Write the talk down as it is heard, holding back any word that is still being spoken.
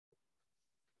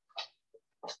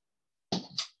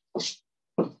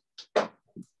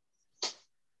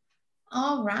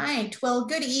All right. Well,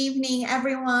 good evening,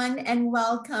 everyone, and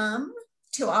welcome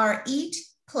to our Eat,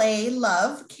 Play,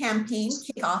 Love campaign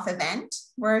kickoff event.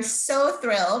 We're so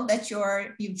thrilled that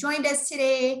you've joined us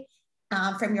today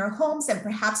from your homes and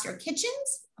perhaps your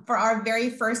kitchens for our very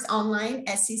first online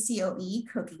SCCOE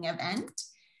cooking event.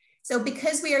 So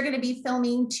because we are going to be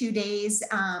filming today's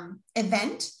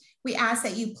event, we ask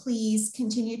that you please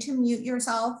continue to mute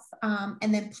yourself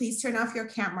and then please turn off your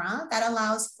camera. That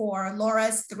allows for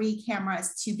Laura's 3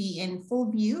 cameras to be in full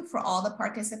view for all the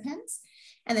participants.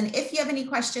 And then if you have any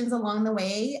questions along the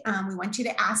way, we want you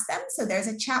to ask them. So there's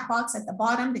a chat box at the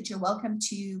bottom that you're welcome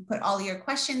to put all your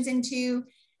questions into.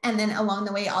 And then along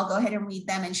the way, I'll go ahead and read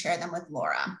them and share them with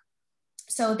Laura.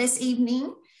 So this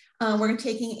evening, we're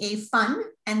taking a fun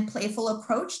and playful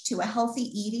approach to a healthy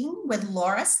eating with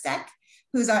Laura Stec,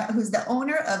 who's the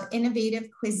owner of Innovative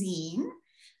Cuisine.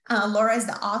 Laura is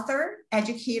the author,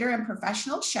 educator, and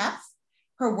professional chef.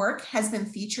 Her work has been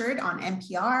featured on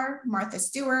NPR, Martha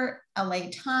Stewart, LA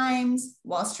Times,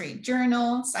 Wall Street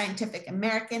Journal, Scientific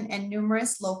American, and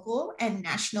numerous local and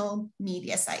national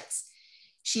media sites.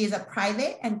 She is a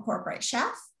private and corporate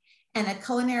chef and a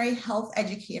culinary health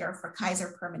educator for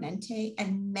Kaiser Permanente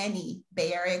and many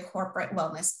Bay Area corporate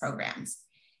wellness programs.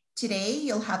 Today,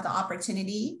 you'll have the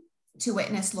opportunity to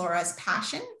witness Laura's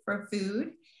passion for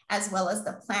food, as well as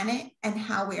the planet and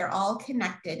how we are all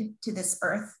connected to this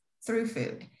earth through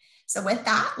food. So with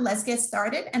that, let's get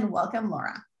started and welcome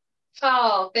Laura.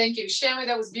 Oh, thank you, Shammy.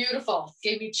 That was beautiful.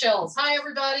 Gave me chills. Hi,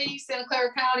 everybody. Santa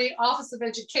Clara County Office of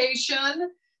Education.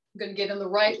 I'm going to get in the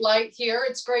right light here.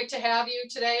 It's great to have you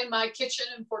today in my kitchen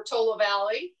in Portola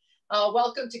Valley.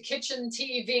 Welcome to Kitchen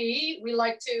TV. We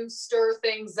like to stir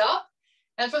things up.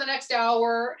 And for the next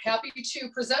hour, happy to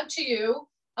present to you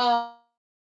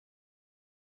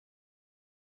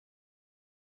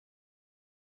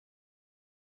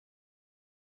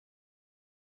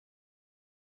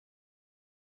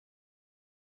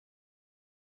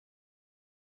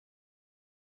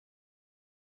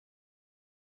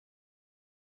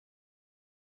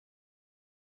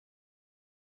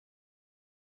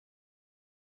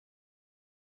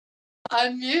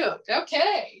unmute.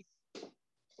 Okay.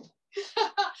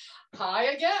 Hi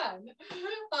again.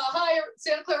 Hi,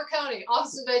 Santa Clara County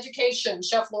Office of Education.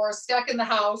 Chef Laura Stec in the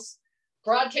house,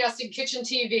 broadcasting Kitchen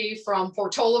TV from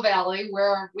Portola Valley,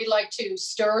 where we like to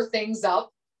stir things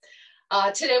up.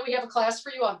 Today we have a class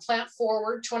for you on Plant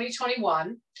Forward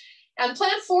 2021. And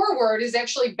Plant Forward is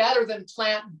actually better than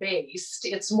plant-based.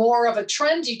 It's more of a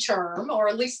trendy term, or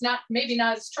at least maybe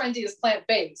not as trendy as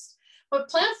plant-based. What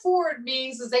Plant Forward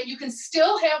means is that you can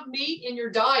still have meat in your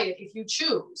diet if you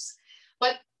choose.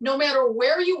 But no matter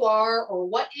where you are or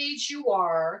what age you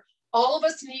are, all of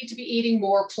us need to be eating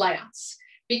more plants,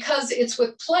 because it's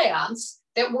with plants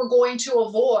that we're going to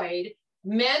avoid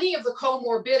many of the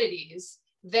comorbidities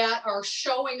that are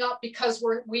showing up because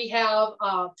we have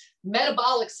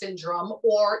metabolic syndrome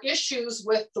or issues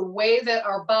with the way that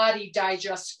our body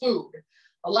digests food.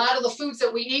 A lot of the foods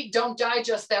that we eat don't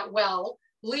digest that well,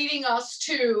 leading us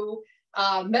to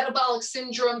metabolic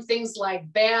syndrome, things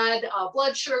like bad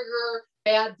blood sugar,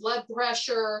 bad blood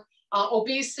pressure,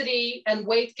 obesity, and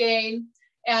weight gain.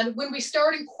 And when we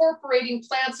start incorporating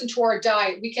plants into our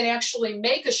diet, we can actually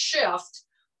make a shift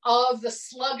of the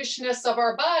sluggishness of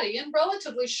our body in a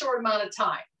relatively short amount of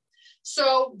time.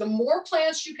 So the more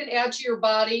plants you can add to your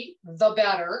body, the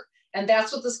better. And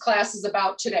that's what this class is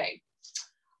about today.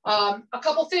 A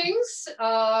couple things.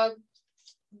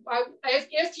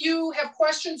 If you have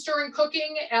questions during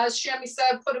cooking, as Shammy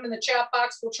said, put them in the chat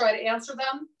box. We'll try to answer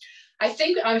them. I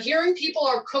think I'm hearing people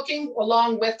are cooking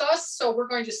along with us. So we're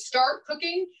going to start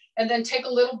cooking and then take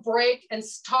a little break and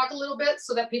talk a little bit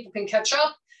so that people can catch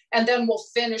up. And then we'll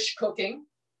finish cooking.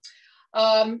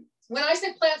 When I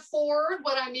say plant forward,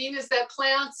 what I mean is that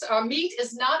meat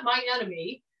is not my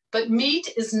enemy, but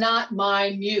meat is not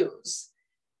my muse.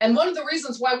 And one of the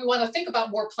reasons why we want to think about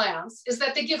more plants is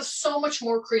that they give us so much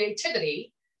more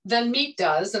creativity than meat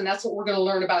does. And that's what we're going to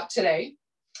learn about today.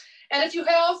 And if you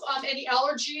have any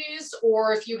allergies,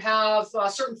 or if you have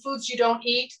certain foods you don't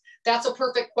eat, that's a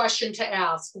perfect question to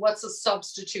ask. What's a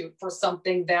substitute for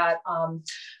something that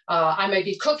I may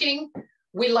be cooking?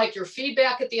 We like your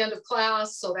feedback at the end of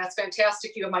class, so that's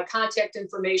fantastic. You have my contact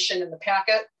information in the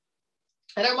packet.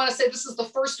 And I want to say this is the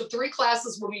first of 3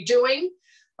 classes we'll be doing.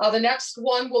 The next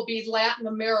one will be Latin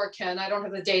American. I don't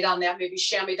have the date on that, maybe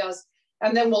Shammy does.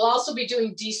 And then we'll also be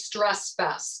doing De-Stress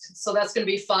Fest. So that's going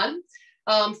to be fun.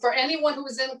 For anyone who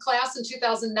was in class in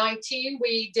 2019,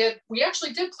 we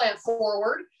actually did Plant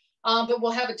Forward, but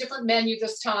we'll have a different menu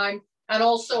this time. And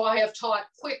also I have taught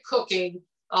quick cooking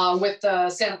with the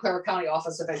Santa Clara County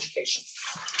Office of Education.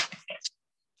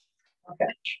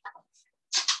 Okay.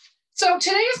 So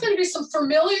today is going to be some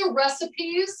familiar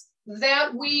recipes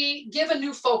that we give a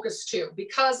new focus to,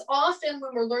 because often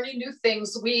when we're learning new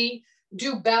things, we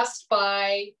do best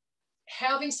by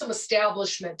having some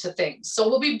establishment to things. So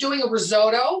we'll be doing a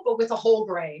risotto, but with a whole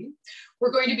grain.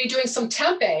 We're going to be doing some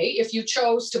tempeh, if you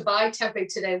chose to buy tempeh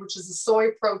today, which is a soy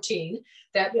protein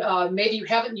that maybe you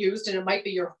haven't used, and it might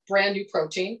be your brand new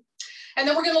protein. And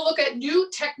then we're going to look at new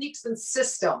techniques and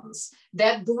systems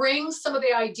that bring some of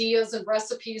the ideas and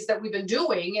recipes that we've been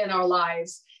doing in our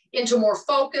lives into more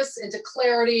focus, into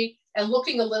clarity, and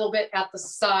looking a little bit at the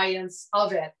science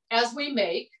of it. As we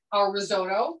make our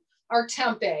risotto, our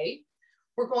tempeh,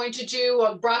 we're going to do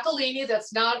a broccolini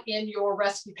that's not in your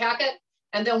recipe packet,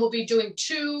 and then we'll be doing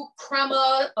 2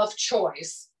 crema of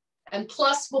choice, and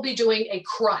plus we'll be doing a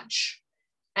crunch.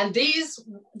 And these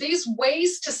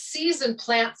ways to season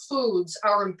plant foods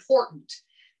are important,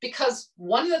 because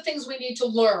one of the things we need to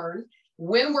learn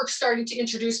when we're starting to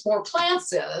introduce more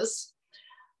plants is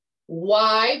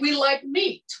why we like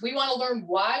meat. We want to learn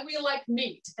why we like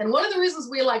meat. And one of the reasons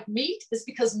we like meat is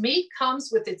because meat comes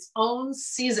with its own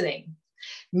seasoning.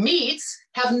 Meats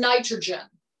have nitrogen.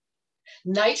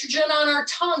 Nitrogen on our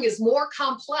tongue is more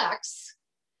complex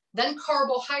than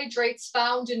carbohydrates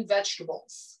found in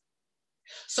vegetables.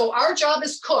 So our job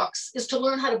as cooks is to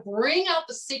learn how to bring out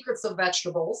the secrets of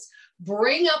vegetables,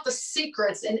 bring out the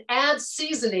secrets and add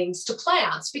seasonings to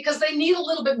plants, because they need a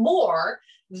little bit more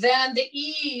than the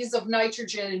ease of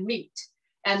nitrogen in meat.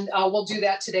 And we'll do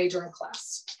that today during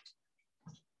class.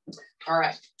 All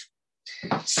right.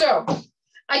 So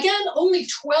again, only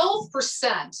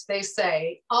 12%, they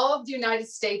say, of the United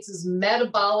States is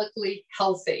metabolically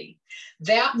healthy.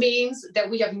 That means that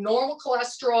we have normal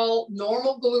cholesterol,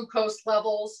 normal glucose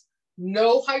levels,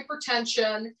 no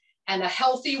hypertension, and a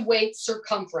healthy waist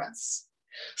circumference.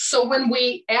 So when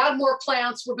we add more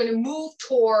plants, we're going to move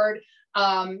toward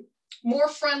more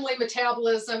friendly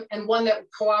metabolism and one that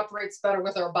cooperates better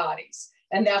with our bodies.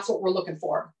 And that's what we're looking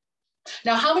for.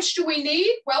 Now, how much do we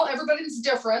need? Well, everybody's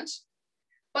different,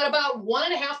 but about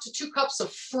 1.5 to 2 cups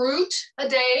of fruit a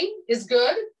day is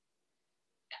good,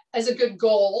 as a good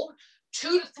goal.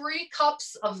 2 to 3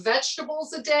 cups of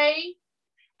vegetables a day,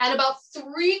 and about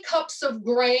 3 cups of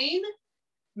grain.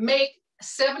 Make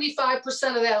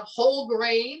 75% of that whole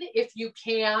grain if you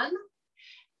can.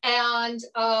 And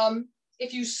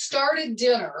if you started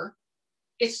dinner,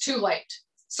 it's too late.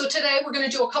 So today we're going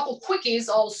to do a couple quickies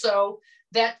also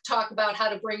that talk about how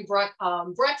to bring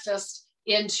breakfast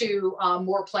into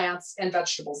more plants and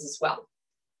vegetables as well.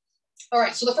 All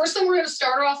right, so the first thing we're going to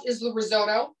start off is the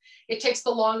risotto. It takes the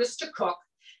longest to cook.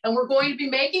 And we're going to be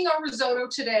making our risotto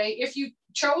today. If you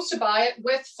chose to buy it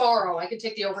with farro, I can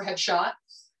take the overhead shot.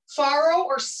 Farro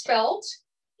or spelt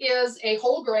is a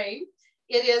whole grain.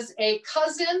 It is a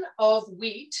cousin of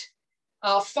wheat.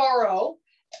 Farro,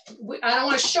 I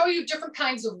want to show you different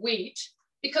kinds of wheat,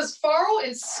 because farro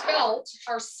and spelt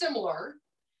are similar.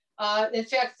 In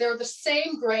fact, they're the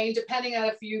same grain, depending on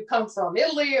if you come from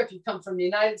Italy or if you come from the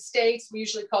United States. We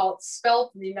usually call it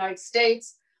spelt in the United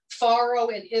States,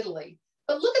 farro in Italy.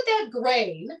 But look at that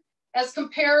grain as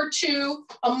compared to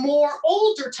a more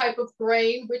older type of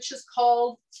grain, which is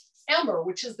called emmer,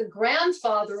 which is the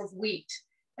grandfather of wheat.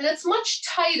 And it's much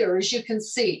tighter, as you can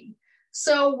see.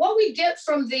 So what we get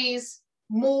from these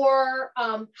more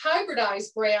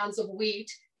hybridized brands of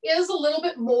wheat is a little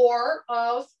bit more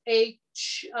of a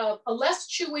less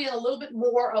chewy and a little bit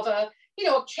more of a,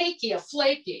 a cakey, a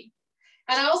flaky.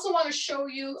 And I also want to show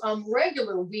you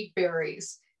regular wheat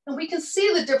berries. And we can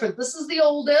see the difference. This is the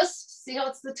oldest. See how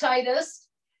it's the tightest?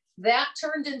 That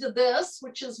turned into this,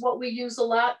 which is what we use a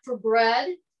lot for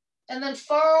bread. And then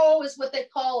farro is what they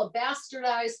call a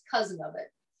bastardized cousin of it,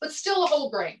 but still a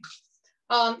whole grain.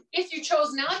 If you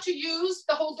chose not to use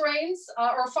the whole grains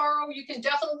or farro, you can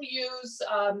definitely use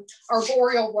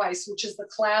arboreal rice, which is the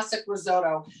classic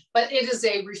risotto, but it is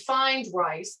a refined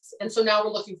rice. And so now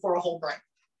we're looking for a whole grain.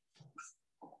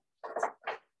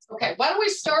 Okay, why don't we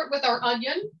start with our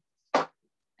onion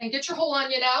and get your whole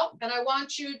onion out. And I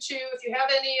want you to, if you have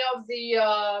any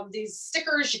of these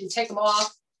stickers, you can take them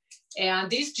off. And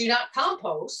these do not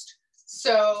compost.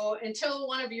 So until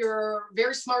one of your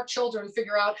very smart children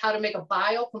figure out how to make a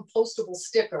biocompostable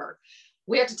sticker,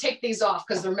 we have to take these off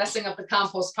because they're messing up the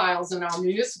compost piles in our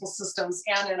municipal systems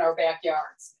and in our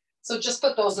backyards. So just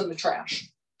put those in the trash.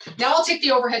 Now I'll take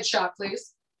the overhead shot,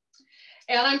 please.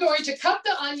 And I'm going to cut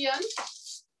the onion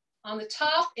on the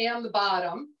top and the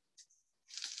bottom,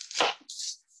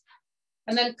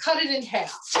 and then cut it in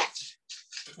half.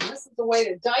 And this is the way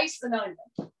to dice an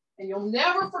onion. And you'll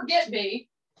never forget me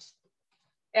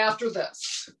after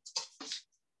this.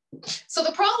 So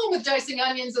the problem with dicing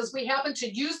onions is we happen to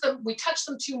use them, we touch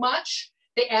them too much.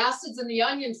 The acids in the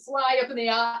onion fly up in the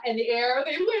air,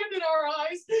 they land in our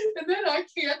eyes, and then I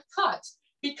can't cut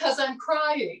because I'm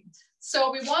crying.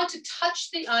 So we want to touch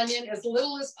the onion as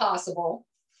little as possible.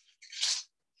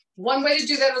 One way to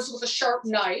do that is with a sharp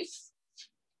knife.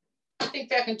 I think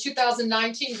back in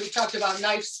 2019, we talked about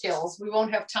knife skills. We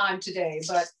won't have time today,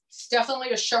 but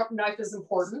definitely a sharp knife is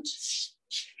important.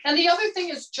 And the other thing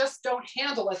is just don't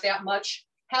handle it that much.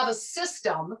 Have a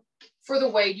system for the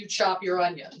way you chop your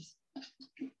onion.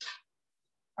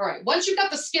 All right, once you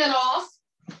got the skin off,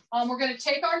 we're going to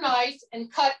take our knife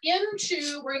and cut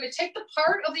into, we're going to take the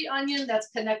part of the onion that's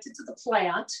connected to the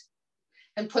plant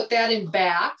and put that in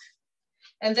back,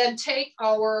 and then take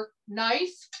our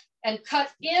knife and cut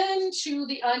into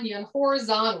the onion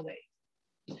horizontally.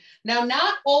 Now,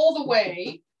 not all the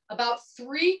way, about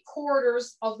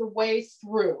 3/4 of the way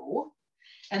through,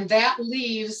 and that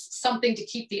leaves something to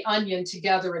keep the onion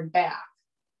together and back.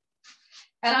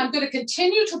 And I'm going to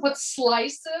continue to put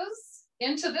slices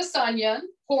into this onion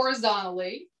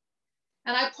horizontally,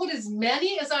 and I put as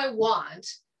many as I want,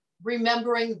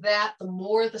 remembering that the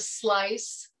more the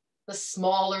slice, the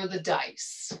smaller the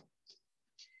dice.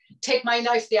 Take my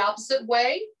knife the opposite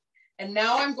way, and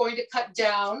now I'm going to cut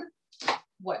down,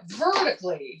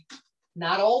 vertically,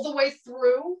 not all the way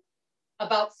through,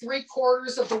 about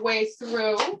 3/4 of the way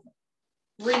through,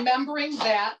 remembering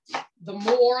that the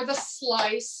more the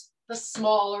slice, the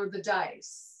smaller the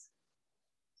dice.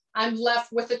 I'm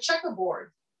left with a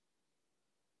checkerboard.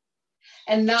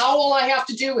 And now all I have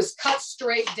to do is cut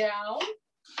straight down,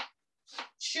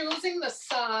 choosing the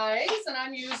size, and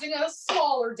I'm using a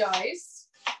smaller dice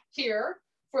here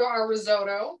for our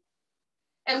risotto.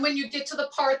 And when you get to the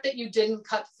part that you didn't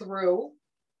cut through,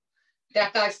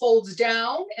 that guy folds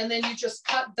down, and then you just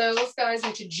cut those guys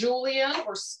into julienne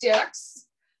or sticks.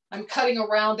 I'm cutting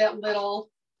around that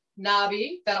little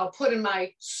knobby that I'll put in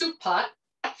my soup pot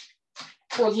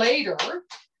for later,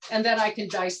 and then I can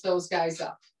dice those guys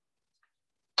up.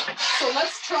 So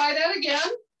let's try that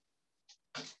again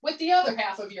with the other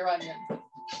half of your onion.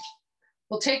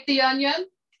 We'll take the onion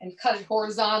and cut it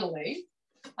horizontally.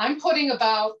 I'm putting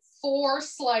about 4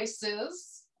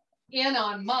 slices in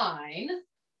on mine,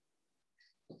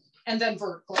 and then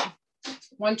vertically.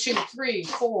 1, 2, 3,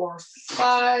 4,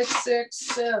 5, 6,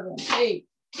 7, 8,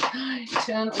 9,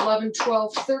 10, 11,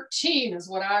 12, 13 is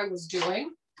what I was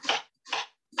doing.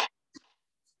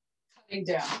 Cutting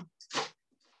down.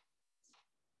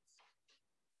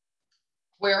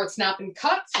 Where it's not been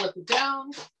cut, flip it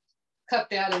down, cut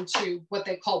that into what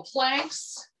they call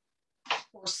planks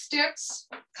or sticks,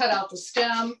 cut out the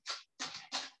stem,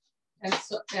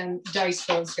 and dice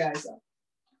those guys up.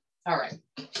 All right.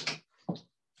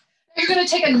 You're going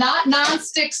to take a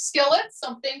non-stick skillet,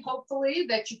 something hopefully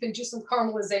that you can do some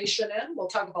caramelization in. We'll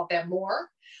talk about that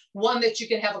more. One that you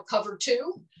can have a cover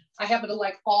to. I happen to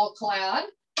like all clad,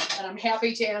 and I'm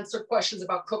happy to answer questions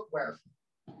about cookware.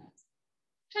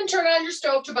 And turn on your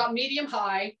stove to about medium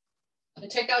high, and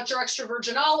take out your extra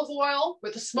virgin olive oil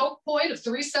with a smoke point of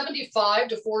 375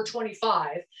 to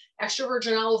 425. Extra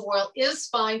virgin olive oil is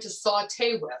fine to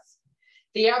saute with.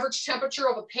 The average temperature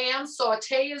of a pan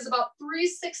saute is about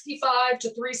 365 to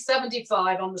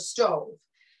 375 on the stove.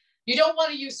 You don't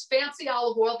want to use fancy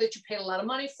olive oil that you paid a lot of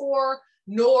money for,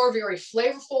 nor very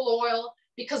flavorful oil,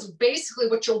 because basically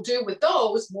what you'll do with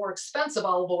those more expensive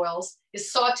olive oils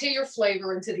is saute your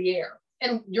flavor into the air,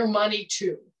 and your money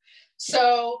too.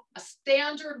 So a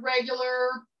standard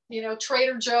regular,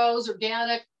 Trader Joe's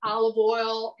organic olive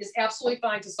oil is absolutely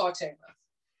fine to saute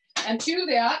with. And to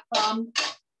that,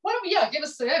 give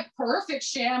us a perfect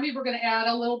chamois. We're going to add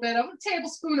a little bit of a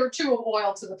tablespoon or 2 of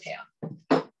oil to the pan.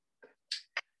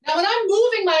 Now, when I'm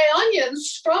moving my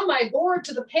onions from my board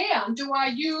to the pan, do I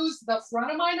use the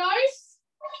front of my knife?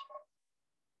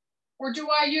 Or do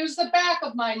I use the back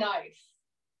of my knife?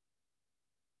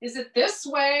 Is it this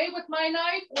way with my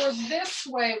knife or this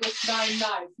way with my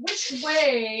knife? Which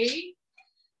way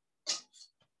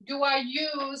do I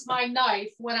use my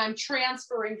knife when I'm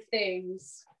transferring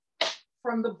things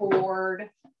from the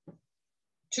board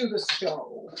to the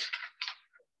stove?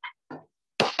 I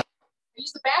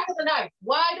use the back of the knife.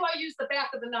 Why do I use the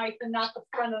back of the knife and not the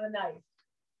front of the knife?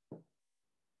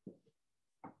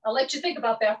 I'll let you think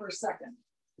about that for a second.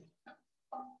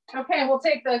 Okay, we'll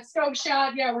take the stove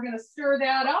shot. Yeah, we're going to stir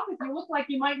that up. If you look like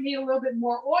you might need a little bit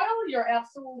more oil, you're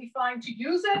absolutely fine to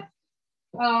use it.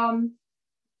 I'm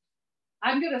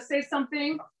going to say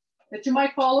something that you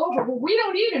might fall over, but we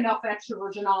don't eat enough extra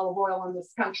virgin olive oil in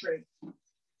this country.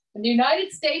 In the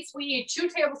United States, we eat 2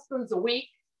 tablespoons a week.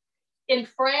 In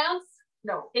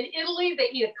Italy, they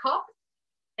eat a cup.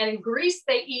 And in Greece,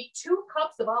 they eat 2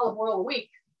 cups of olive oil a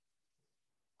week.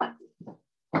 All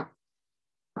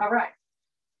right.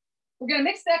 We're going to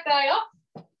mix that guy up.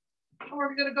 And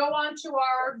we're going to go on to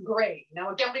our grain.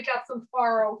 Now, again, we got some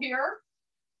farro here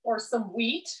or some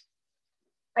wheat.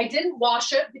 I didn't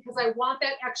wash it because I want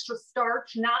that extra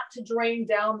starch not to drain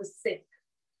down the sink.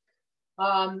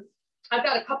 I've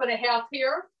got a 1.5 cups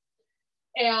here.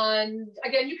 And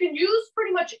again, you can use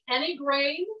pretty much any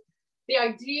grain. The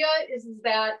idea is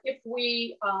that if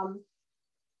we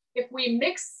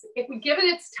give it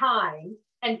its time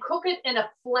and cook it in a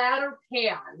flatter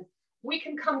pan, we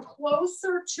can come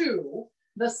closer to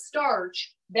the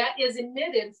starch that is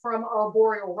emitted from our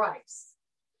boreal rice.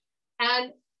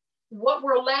 And what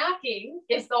we're lacking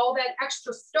is all that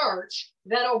extra starch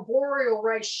that our boreal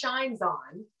rice shines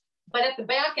on. But at the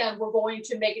back end, we're going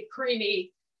to make it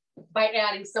creamy by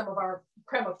adding some of our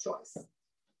creme of choice.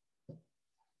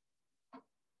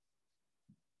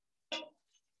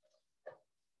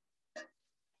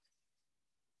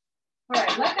 All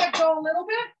right, let that go a little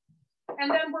bit. And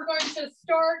then we're going to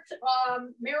start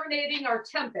marinating our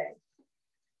tempeh.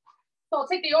 So I'll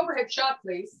take the overhead shot,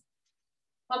 please.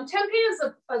 Tempeh is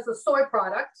a soy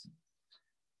product.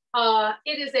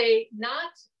 It is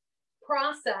not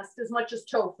processed as much as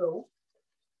tofu.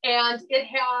 And it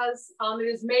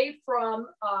is made from,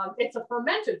 it's a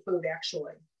fermented food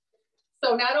actually.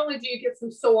 So not only do you get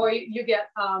some soy, you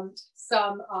get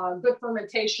some good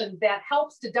fermentation that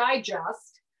helps to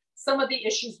digest some of the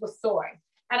issues with soy.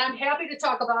 And I'm happy to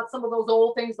talk about some of those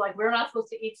old things like we're not supposed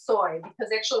to eat soy,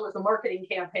 because actually it was a marketing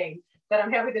campaign that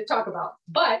I'm happy to talk about.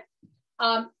 But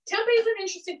tempeh is an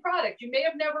interesting product. You may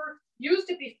have never used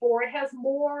it before. It has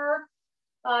more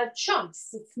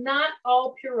chunks. It's not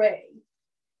all puree.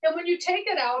 And when you take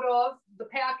it out of the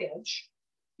package,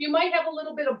 you might have a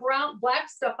little bit of black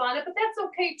stuff on it, but that's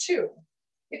okay too.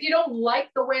 If you don't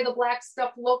like the way the black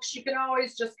stuff looks, you can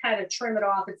always just kind of trim it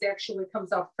off. It actually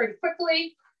comes off pretty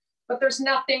quickly, but there's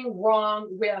nothing wrong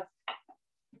with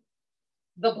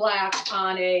the black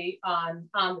on the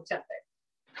tempeh.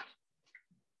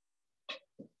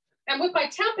 And with my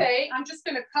tempeh, I'm just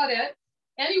going to cut it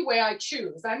any way I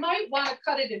choose. I might want to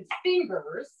cut it in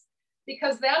fingers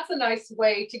because that's a nice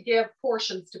way to give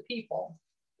portions to people.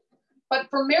 But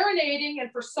for marinating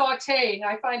and for sauteing,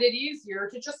 I find it easier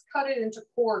to just cut it into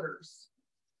quarters.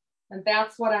 And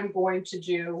that's what I'm going to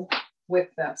do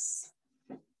with this.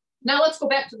 Now let's go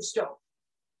back to the stove.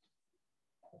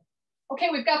 Okay,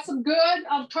 we've got some good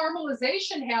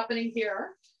caramelization happening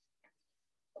here.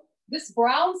 This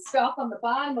brown stuff on the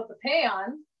bottom of the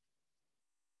pan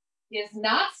is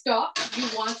not stuff you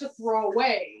want to throw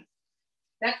away.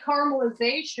 That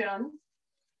caramelization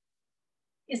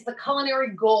is the culinary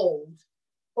gold,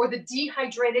 or the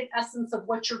dehydrated essence of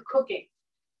what you're cooking.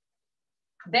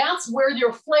 That's where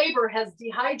your flavor has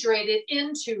dehydrated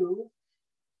into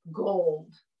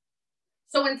gold.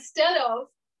 So instead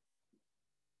of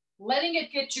letting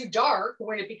it get too dark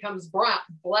when it becomes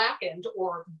blackened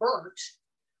or burnt,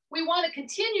 we want to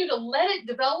continue to let it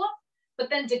develop, but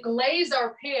then deglaze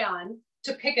our pan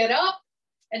to pick it up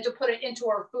and to put it into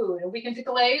our food. And we can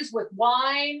deglaze with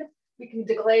wine, we can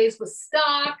deglaze with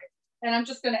stock, and I'm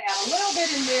just going to add a little bit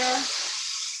in there.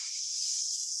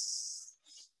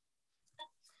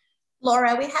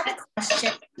 Laura, we have a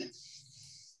question.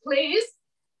 Please.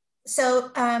 So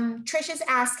Trish is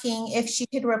asking if she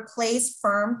could replace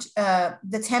the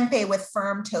tempeh with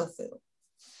firm tofu.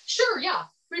 Sure, yeah.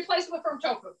 Replace it with firm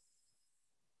tofu.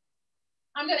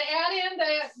 I'm going to add in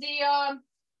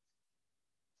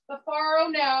the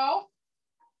farro now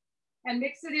and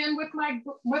mix it in with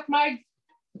my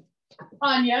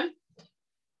onion.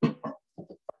 And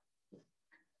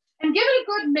give it a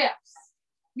good mix.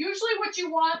 Usually what you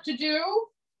want to do,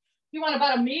 you want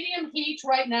about a medium heat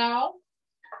right now.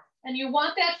 And you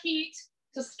want that heat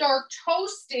to start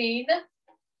toasting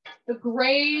the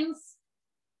grains,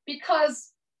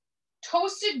 because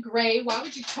toasted grain, why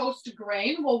would you toast a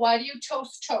grain? Well, why do you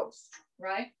toast,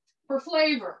 right? For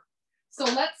flavor. So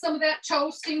let some of that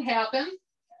toasting happen.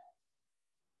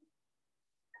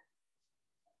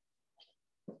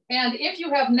 And if you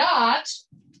have not,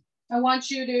 I want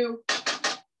you to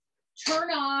turn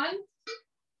on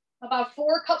about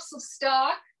 4 cups of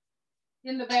stock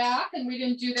in the back, and we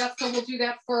didn't do that, so we'll do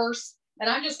that first. And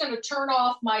I'm just going to turn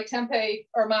off my tempeh,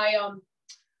 or my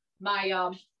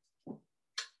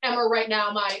emmer right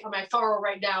now, my farro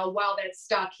right now, while that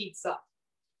stock heats up,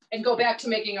 and go back to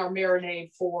making our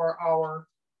marinade for our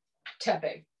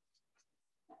tempeh.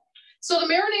 So the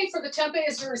marinade for the tempeh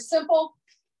is very simple.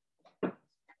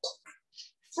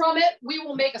 From it, we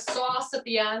will make a sauce at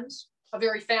the end, a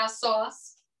very fast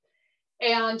sauce.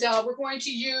 And we're going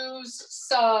to use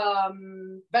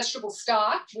some vegetable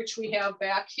stock, which we have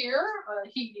back here,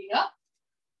 heating up.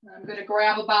 I'm going to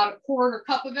grab about a quarter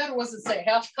cup of it, or was it say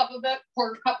half cup of it,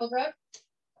 quarter cup of it?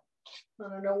 I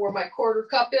don't know where my quarter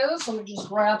cup is. Let me just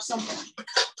grab something. I'm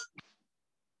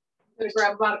going to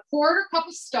grab about a quarter cup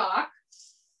of stock.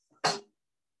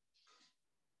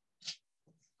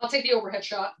 I'll take the overhead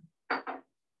shot. I'm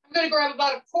going to grab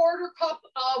about a quarter cup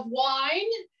of wine.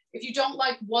 If you don't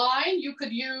like wine, you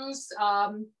could use,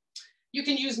 you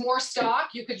can use more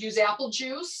stock. You could use apple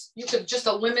juice. You could just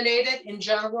eliminate it in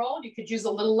general. You could use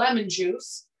a little lemon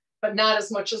juice, but not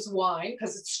as much as wine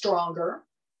because it's stronger.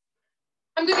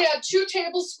 I'm going to add 2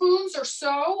 tablespoons or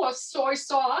so of soy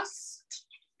sauce.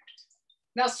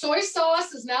 Now, soy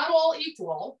sauce is not all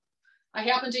equal. I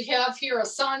happen to have here a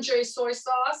Sanjay soy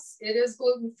sauce. It is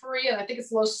gluten-free, and I think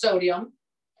it's low sodium.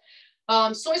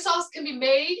 Soy sauce can be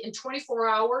made in 24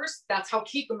 hours. That's how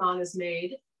Kikkoman is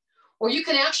made. Or you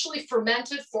can actually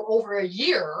ferment it for over a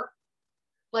year,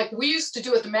 like we used to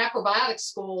do at the macrobiotic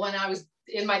school when I was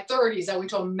in my 30s. I went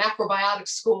to a macrobiotic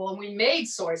school, and we made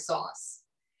soy sauce.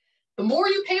 The more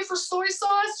you pay for soy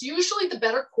sauce, usually the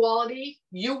better quality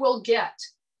you will get.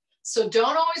 So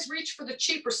don't always reach for the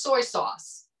cheaper soy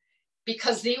sauce,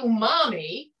 because the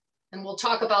umami, and we'll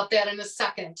talk about that in a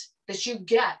second, that you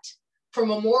get from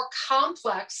a more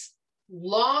complex,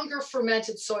 longer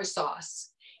fermented soy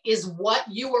sauce is what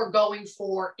you are going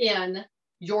for in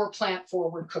your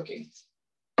plant-forward cooking.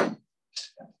 And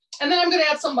then I'm going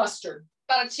to add some mustard,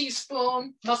 about a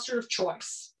teaspoon, mustard of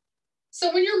choice.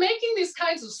 So when you're making these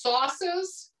kinds of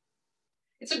sauces,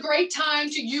 it's a great time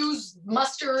to use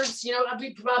mustards. You know,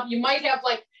 you might have,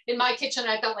 like in my kitchen,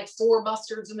 I've got like 4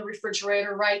 mustards in the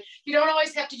refrigerator, right? You don't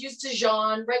always have to use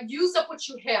Dijon, right? Use up what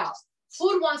you have.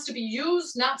 Food wants to be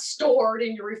used, not stored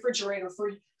in your refrigerator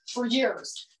for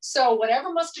years. So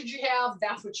whatever mustard you have,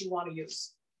 that's what you want to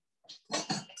use. And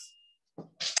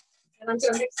I'm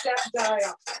going to mix that dye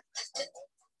up.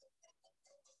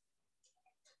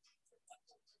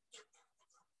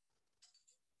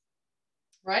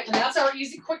 Right, and that's our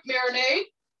easy, quick marinade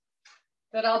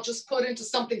that I'll just put into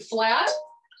something flat.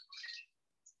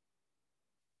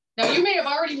 Now, you may have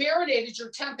already marinated your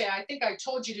tempeh. I think I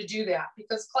told you to do that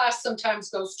because class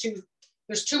sometimes there's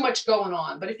too much going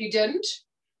on. But if you didn't,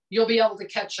 you'll be able to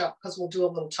catch up because we'll do a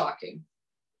little talking.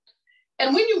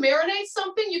 And when you marinate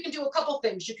something, you can do a couple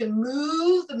things. You can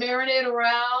move the marinade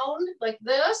around like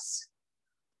this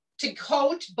to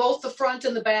coat both the front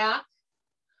and the back.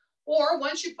 Or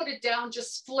once you put it down,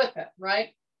 just flip it, right?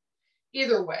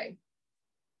 Either way.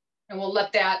 And we'll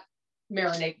let that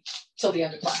marinate till the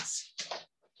end of class.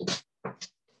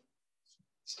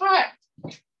 All right.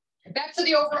 Back to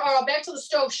the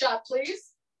stove shot,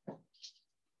 please.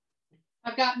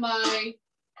 I've got my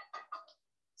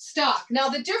stock. Now,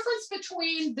 the difference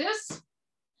between this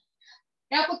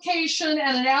application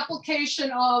and an application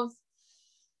of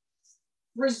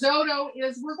risotto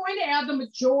is we're going to add the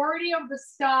majority of the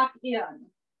stock in.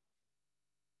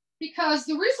 Because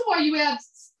the reason why you add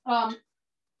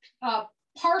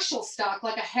partial stock,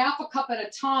 like a half a cup at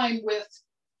a time with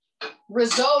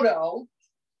risotto,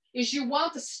 is you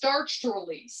want the starch to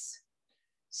release.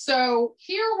 So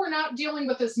here we're not dealing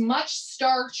with as much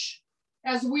starch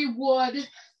as we would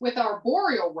with our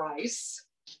boreal rice,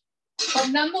 but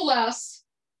nonetheless,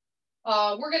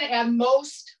 we're going to add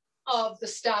most of the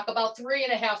stock, about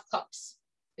 3.5 cups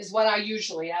is what I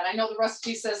usually add. I know the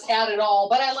recipe says add it all,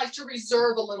 but I like to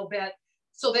reserve a little bit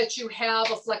so that you have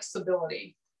a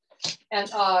flexibility and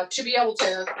to be able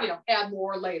to, add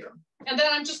more later. And then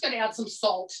I'm just going to add some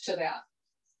salt to that.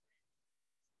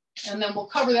 And then we'll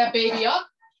cover that baby up.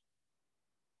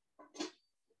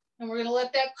 And we're going to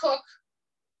let that cook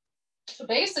to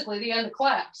basically the end of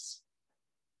class.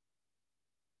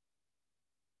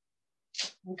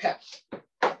 Okay.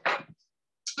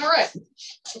 All right,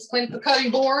 let's clean up the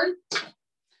cutting board.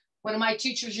 One of my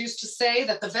teachers used to say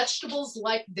that the vegetables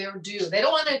like their due. They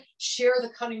don't want to share the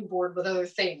cutting board with other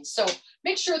things. So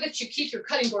make sure that you keep your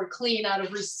cutting board clean out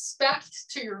of respect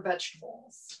to your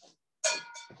vegetables.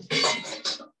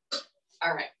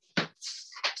 All right.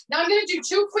 Now I'm going to do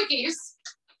 2 quickies,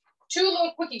 2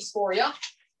 little quickies for you.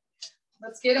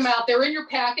 Let's get them out. They're in your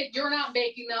packet. You're not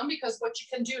making them because what you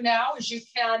can do now is you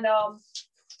can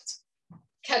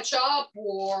catch up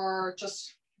or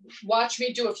just watch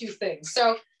me do a few things.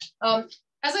 So as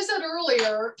I said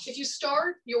earlier, if you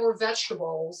start your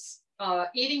vegetables,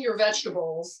 eating your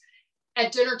vegetables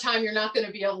at dinner time, you're not going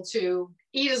to be able to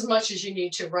eat as much as you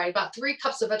need to, right? About 3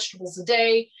 cups of vegetables a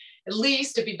day, at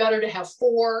least. It'd be better to have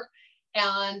 4.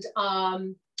 And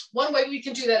one way we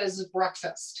can do that is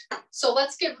breakfast. So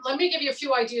let me give you a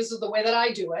few ideas of the way that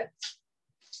I do it.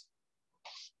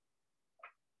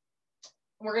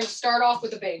 We're going to start off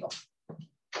with a bagel.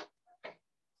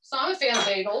 So I'm a fan of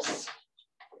bagels,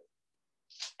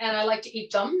 and I like to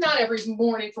eat them, not every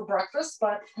morning for breakfast,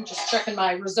 but I'm just checking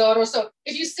my risotto. So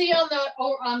if you see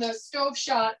on the stove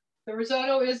shot, the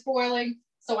risotto is boiling.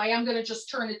 So I am going to just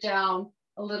turn it down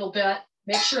a little bit,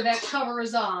 make sure that cover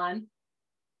is on,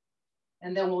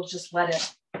 and then we'll just let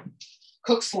it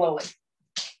cook slowly.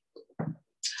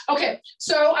 Okay,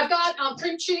 so I've got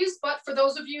cream cheese, but for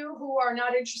those of you who are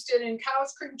not interested in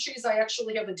cow's cream cheese, I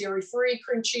actually have a dairy-free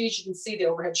cream cheese. You can see the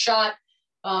overhead shot.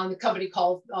 The company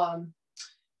called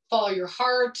Follow Your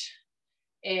Heart,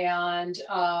 and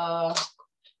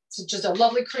it's just a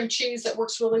lovely cream cheese that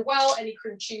works really well. Any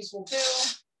cream cheese will do.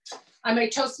 I may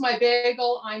toast my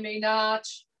bagel, I may not,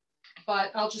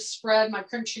 but I'll just spread my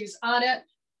cream cheese on it.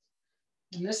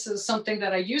 And this is something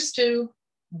that I used to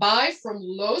buy from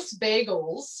Los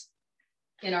Bagels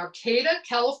in Arcata,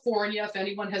 California, if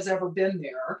anyone has ever been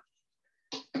there.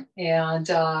 And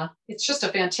it's just a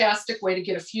fantastic way to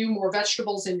get a few more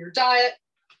vegetables in your diet.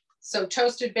 So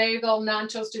toasted bagel,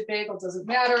 non-toasted bagel, doesn't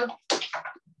matter.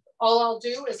 All I'll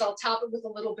do is I'll top it with a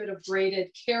little bit of grated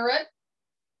carrot.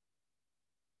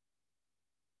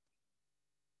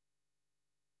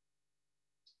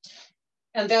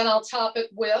 And then I'll top it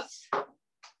with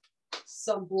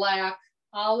some black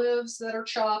olives that are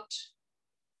chopped.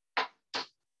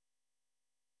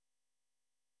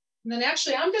 And then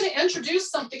actually, I'm going to introduce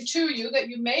something to you that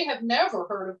you may have never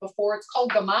heard of before. It's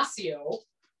called gomasio.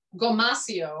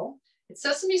 Gomasio. It's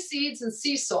sesame seeds and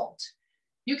sea salt.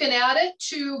 You can add it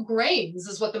to grains,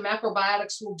 is what the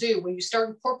macrobiotics will do. When you start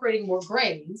incorporating more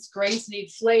grains, grains need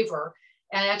flavor.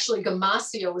 And actually,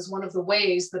 gomasio is one of the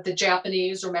ways that the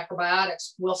Japanese or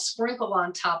macrobiotics will sprinkle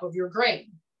on top of your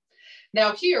grain.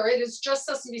 Now here, it is just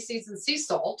sesame seeds and sea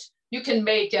salt. You can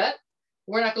make it.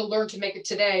 We're not going to learn to make it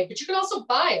today, but you can also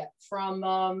buy it from,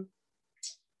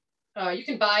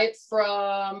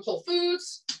 Whole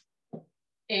Foods,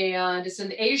 and it's in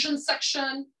the Asian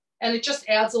section, and it just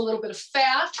adds a little bit of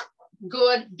fat,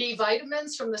 good B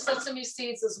vitamins from the sesame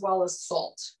seeds, as well as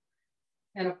salt.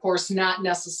 And of course, not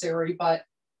necessary, but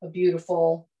a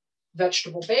beautiful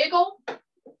vegetable bagel.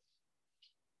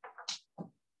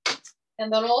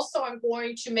 And then also I'm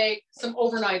going to make some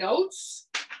overnight oats.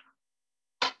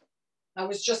 I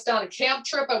was just on a camp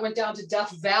trip. I went down to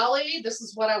Death Valley. This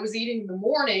is what I was eating in the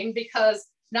morning, because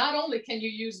not only can you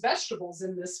use vegetables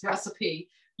in this recipe,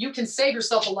 you can save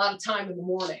yourself a lot of time in the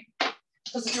morning.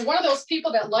 Because if you're one of those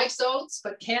people that likes oats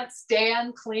but can't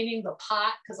stand cleaning the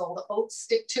pot because all the oats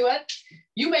stick to it,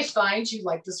 you may find you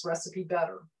like this recipe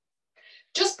better.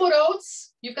 Just put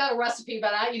oats. You've got a recipe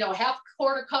about, half a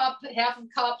quarter cup, half a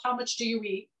cup. How much do you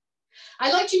eat?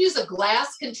 I like to use a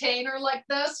glass container like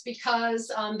this because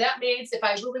that means if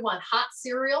I really want hot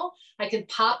cereal, I can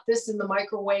pop this in the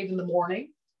microwave in the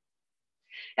morning.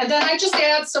 And then I just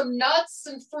add some nuts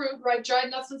and fruit, right?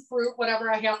 Dried nuts and fruit, whatever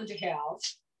I happen to have.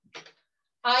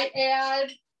 I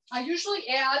usually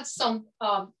add some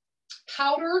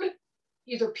powdered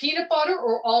either peanut butter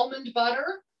or almond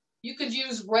butter. You could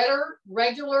use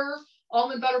regular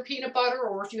almond butter, peanut butter,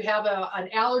 or if you have an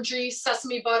allergy,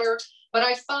 sesame butter. But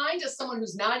I find, as someone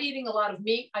who's not eating a lot of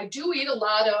meat, I do eat a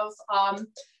lot of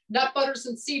nut butters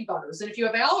and seed butters. And if you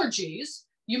have allergies,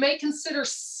 you may consider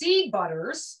seed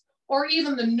butters, or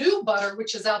even the new butter,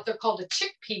 which is out there called a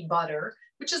chickpea butter,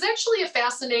 which is actually a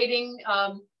fascinating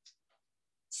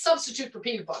substitute for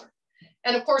peanut butter.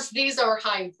 And of course, these are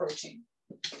high in protein.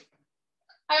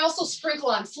 I also sprinkle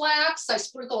on flax, I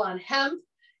sprinkle on hemp.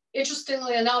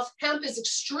 Interestingly enough, hemp is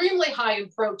extremely high in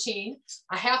protein.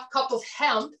 A half cup of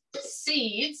hemp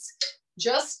seeds,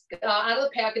 just out of the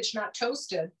package, not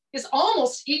toasted, is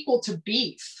almost equal to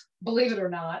beef, believe it or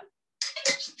not.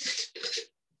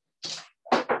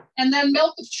 And then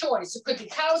milk of choice. It could be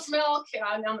cow's milk.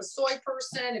 I'm a soy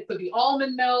person. It could be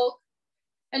almond milk.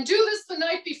 And do this the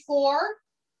night before,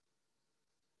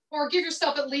 or give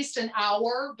yourself at least an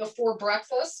hour before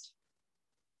breakfast.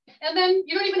 And then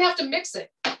you don't even have to mix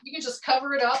it. You can just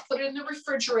cover it up, put it in the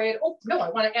refrigerator. Oh, no, I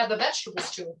want to add the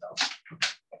vegetables to it,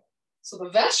 though. So the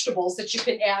vegetables that you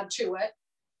can add to it,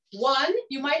 one,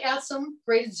 you might add some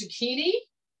grated zucchini.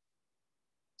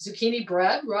 Zucchini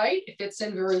bread, right? It fits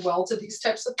in very well to these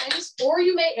types of things. Or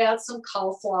you may add some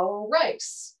cauliflower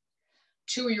rice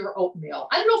to your oatmeal.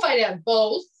 I don't know if I'd add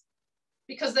both,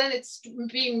 because then it's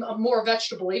being more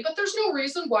vegetable-y, but there's no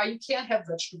reason why you can't have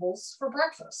vegetables for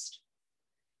breakfast.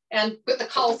 And with the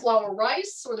cauliflower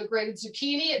rice or the grated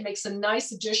zucchini, it makes a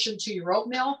nice addition to your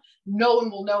oatmeal. No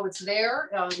one will know it's there,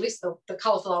 at least the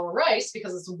cauliflower rice,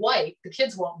 because it's white. The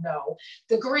kids won't know.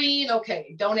 The green,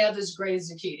 okay, don't add this grated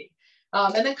zucchini.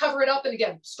 And then cover it up, and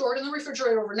again, store it in the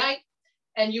refrigerator overnight,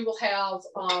 and you will have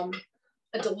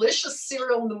a delicious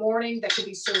cereal in the morning that can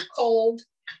be served cold,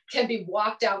 can be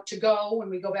walked out to go when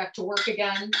we go back to work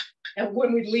again, and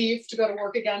when we leave to go to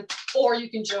work again, or you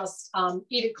can just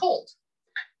eat it cold.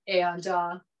 And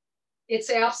it's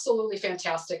absolutely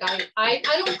fantastic. I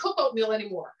don't cook oatmeal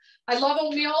anymore. I love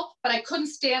oatmeal, but I couldn't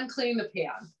stand cleaning the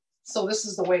pan. So this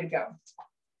is the way to go.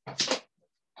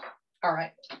 All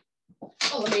right.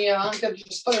 Well, let me I'm gonna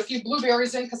just put a few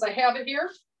blueberries in because I have it here.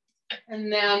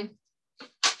 And then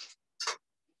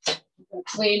I'm gonna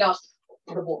clean up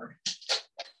the board.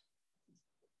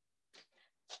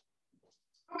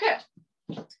 Okay.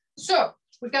 So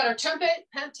we've got our tempeh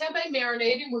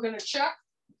marinating. We're gonna check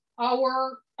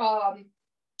our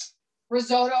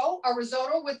risotto. Our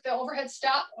risotto with the overhead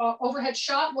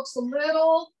shot looks a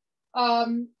little,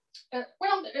 well,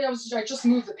 I just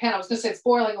moved the pan. I was gonna say it's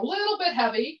boiling a little bit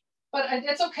heavy, but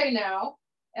it's okay now.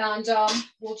 And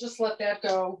we'll just let that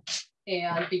go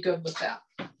and be good with that.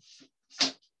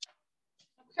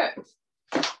 Okay.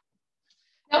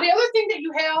 Now the other thing that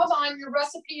you have on your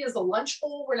recipe is a lunch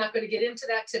bowl. We're not going to get into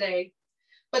that today.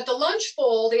 But the lunch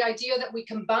bowl, the idea that we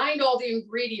combined all the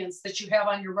ingredients that you have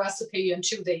on your recipe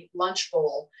into the lunch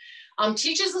bowl,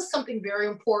 teaches us something very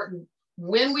important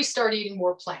when we start eating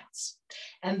more plants.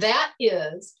 And that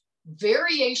is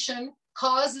variation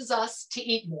causes us to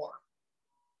eat more.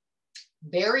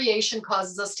 Variation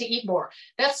causes us to eat more.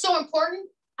 That's so important.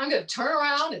 I'm going to turn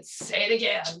around and say it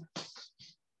again.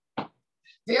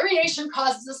 Variation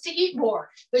causes us to eat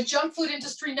more. The junk food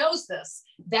industry knows this.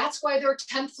 That's why there are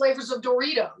 10 flavors of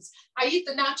Doritos. I eat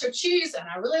the nacho cheese and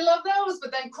I really love those,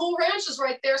 but then Cool Ranch is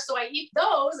right there. So I eat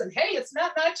those and hey, it's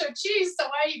not nacho cheese. So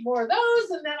I eat more of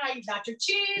those and then I eat nacho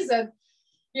cheese and,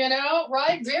 you know,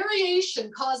 right?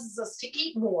 Variation causes us to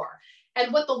eat more.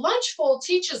 And what the lunch bowl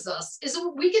teaches us is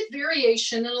we get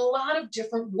variation in a lot of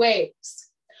different ways.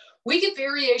 We get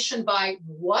variation by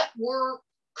what we're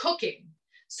cooking.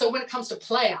 So when it comes to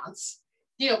plants,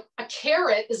 you know, a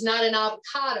carrot is not an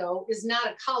avocado, is not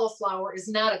a cauliflower, is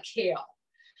not a kale.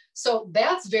 So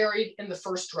that's varied in the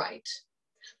first right.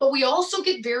 But we also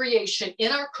get variation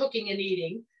in our cooking and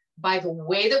eating by the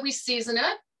way that we season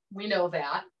it. We know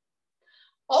that.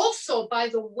 Also by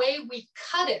the way we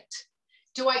cut it.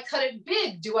 Do I cut it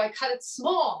big? Do I cut it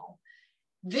small?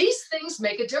 These things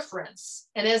make a difference.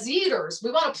 And as eaters,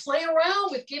 we want to play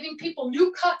around with giving people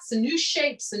new cuts and new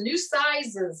shapes and new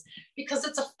sizes because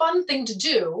it's a fun thing to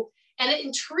do and it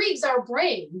intrigues our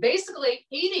brain. Basically,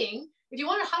 eating, if you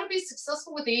want to how to be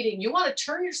successful with eating, you want to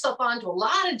turn yourself on to a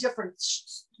lot of different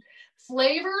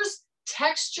flavors,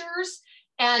 textures,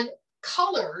 and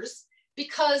colors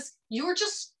because you're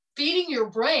just feeding your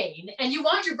brain and you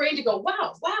want your brain to go,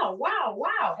 wow, wow, wow,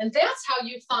 wow. And that's how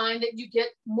you find that you get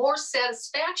more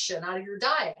satisfaction out of your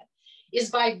diet is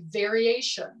by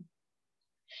variation.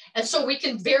 And so we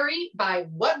can vary by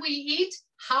what we eat,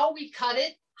 how we cut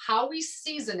it, how we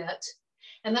season it,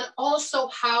 and then also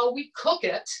how we cook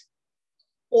it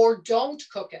or don't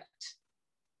cook it.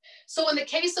 So in the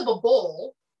case of a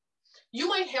bowl, you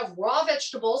might have raw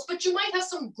vegetables, but you might have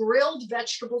some grilled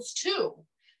vegetables too.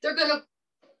 You're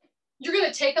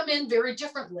going to take them in very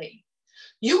differently.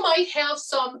 You might have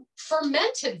some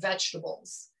fermented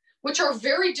vegetables, which are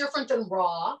very different than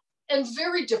raw and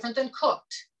very different than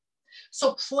cooked.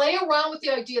 So play around with the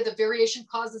idea that variation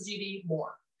causes you to eat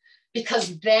more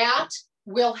because that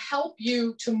will help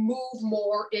you to move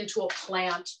more into a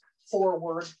plant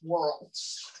forward world.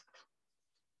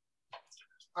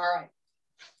 All right.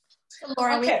 So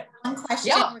Laura, we have one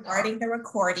question regarding the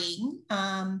recording.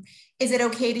 Is it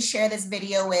okay to share this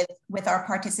video with our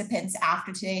participants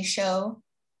after today's show?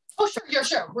 Oh, sure, yeah,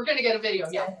 sure. We're going to get a video,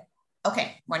 yeah.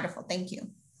 Okay, wonderful. Thank you.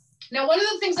 Now, one of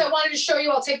the things I wanted to show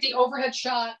you, I'll take the overhead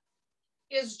shot,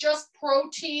 is just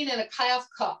protein in a half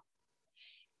cup.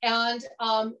 And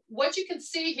what you can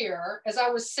see here, as I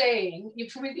was saying,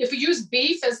 if we use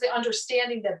beef as the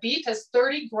understanding that beef has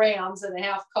 30 grams in a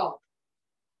half cup,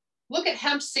 look at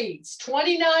hemp seeds,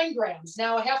 29 grams.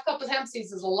 Now, a half cup of hemp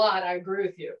seeds is a lot, I agree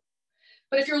with you.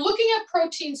 But if you're looking at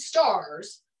protein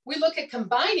stars, we look at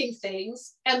combining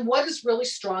things and what is really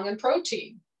strong in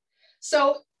protein.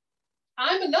 So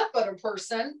I'm a nut butter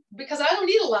person because I don't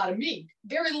eat a lot of meat,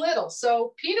 very little.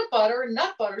 So peanut butter and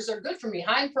nut butters are good for me,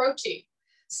 high in protein.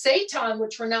 Seitan,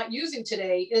 which we're not using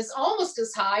today, is almost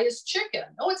as high as chicken.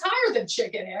 Oh, it's higher than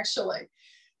chicken, actually.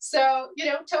 So, you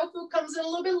know, tofu comes in a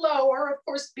little bit lower. Of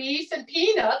course, beef and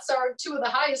peanuts are two of the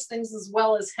highest things, as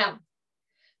well as hemp.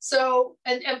 So,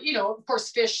 and you know, of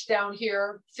course, fish down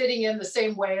here fitting in the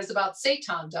same way as about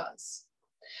seitan does.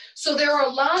 So there are a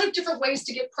lot of different ways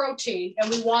to get protein, and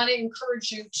we want to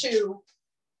encourage you to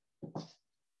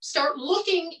start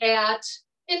looking at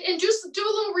and just do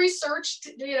a little research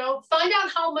to, you know, find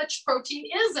out how much protein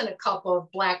is in a cup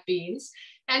of black beans.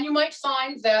 And you might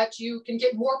find that you can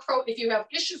get more if you have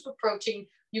issues with protein,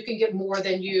 you can get more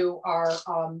than you are,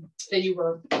 than you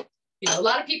were, you know, a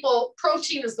lot of people,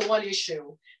 protein is the one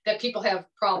issue that people have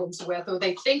problems with, or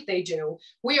they think they do.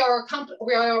 We are a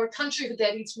country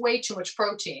that eats way too much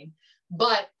protein,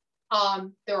 but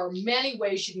there are many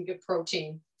ways you can get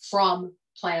protein from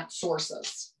plant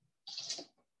sources.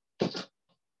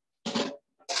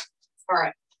 All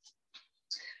right.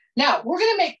 Now we're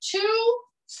going to make 2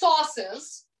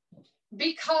 sauces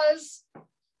because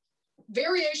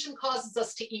variation causes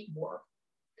us to eat more.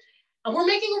 And we're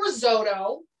making a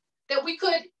risotto that we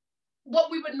could, what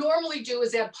we would normally do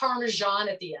is add Parmesan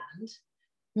at the end,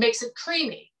 makes it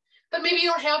creamy. But maybe you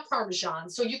don't have Parmesan,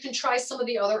 so you can try some of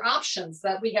the other options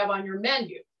that we have on your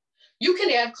menu. You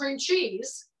can add cream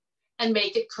cheese and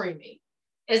make it creamy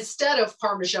instead of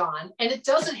Parmesan, and it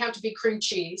doesn't have to be cream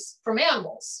cheese from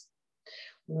animals.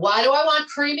 Why do I want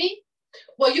creamy?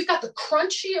 Well, you've got the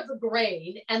crunchy of the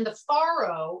grain, and the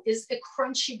farro is a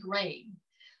crunchy grain.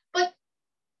 But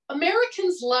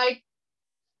Americans like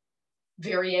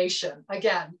variation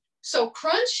again. So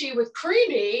crunchy with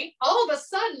creamy, all of a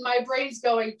sudden my brain's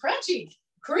going crunchy,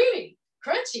 creamy,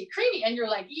 crunchy, creamy. And you're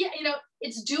like, yeah, you know,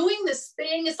 it's doing this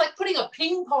thing. It's like putting a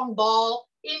ping pong ball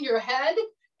in your head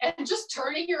and just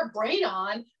turning your brain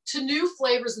on to new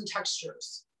flavors and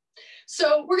textures.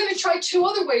 So we're going to try 2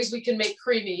 other ways we can make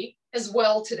creamy as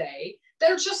well today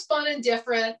that are just fun and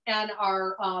different and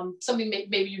are something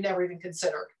maybe you never even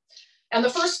considered. And the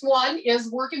first one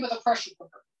is working with a pressure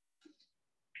cooker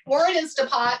or an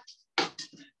Instapot,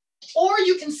 or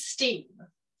you can steam.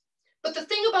 But the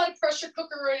thing about a pressure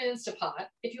cooker or an Instapot,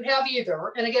 if you have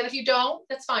either, and again, if you don't,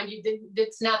 that's fine.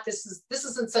 It's not, this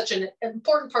isn't such an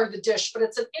important part of the dish, but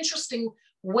it's an interesting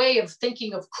way of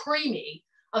thinking of creamy,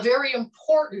 a very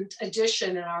important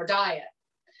addition in our diet.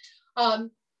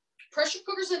 Pressure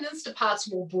cookers and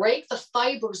Instapots will break the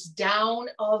fibers down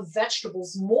of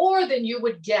vegetables more than you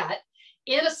would get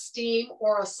in a steam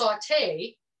or a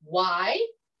saute. Why?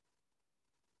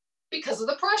 Because of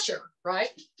the pressure, right?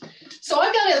 So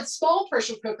I've got a small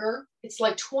pressure cooker. It's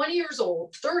like 20 years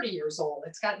old, 30 years old.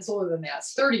 It's older than that.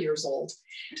 It's 30 years old.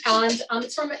 And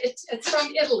it's from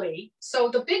Italy. So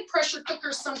the big pressure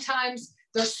cookers, sometimes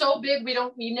they're so big,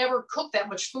 we never cook that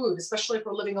much food, especially if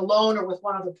we're living alone or with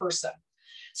one other person.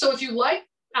 So if you like,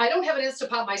 I don't have an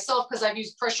Instapot myself because I've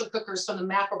used pressure cookers from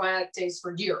the macrobiotic days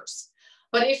for years.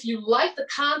 But if you like the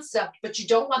concept, but you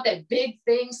don't want that big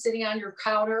thing sitting on your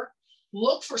counter,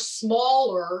 look for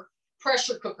smaller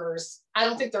pressure cookers. I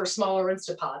don't think there are smaller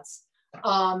Instapots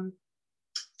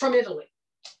from Italy.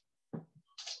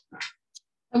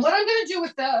 And what I'm going to do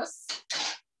with this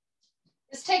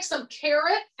is take some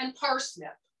carrot and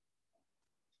parsnip.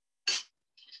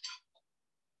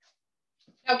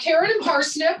 Now, carrot and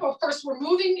parsnip, of course, we're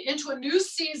moving into a new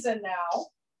season now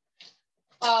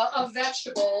of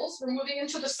vegetables. We're moving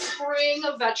into the spring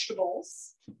of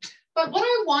vegetables. But what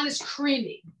I want is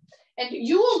creamy. And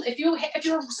you will, if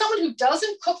you're someone who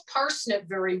doesn't cook parsnip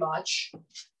very much,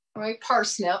 right?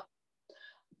 Parsnip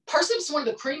is one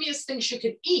of the creamiest things you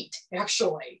can eat,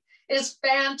 actually. It is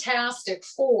fantastic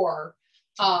for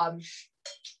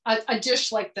a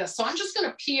dish like this. So I'm just going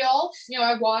to peel, you know,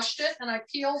 I washed it and I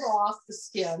peeled off the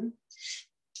skin.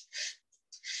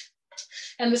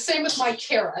 And the same with my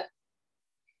carrot.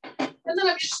 And then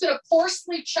I'm just going to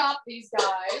coarsely chop these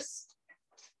guys.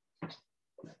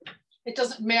 It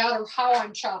doesn't matter how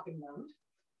I'm chopping them,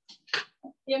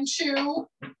 into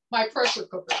my pressure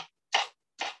cooker.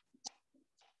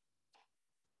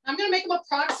 I'm going to make them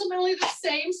approximately the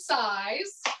same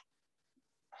size.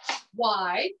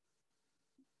 Why?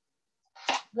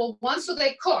 Well, one, so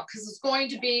they cook, because it's going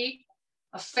to be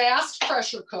a fast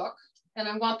pressure cook, and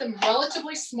I want them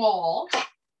relatively small.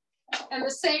 And the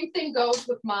same thing goes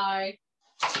with my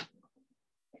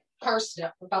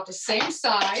parsnip, about the same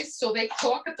size, so they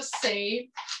cook at the same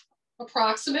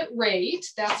approximate rate.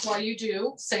 That's why you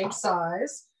do same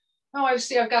size. Oh, I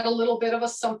see I've got a little bit of a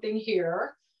something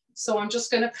here, so I'm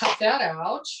just going to cut that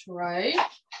out, right?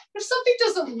 If something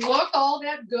doesn't look all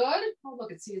that good, oh,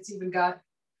 look, see, it's even got,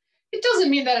 it doesn't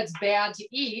mean that it's bad to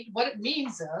eat. What it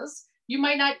means is you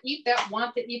might not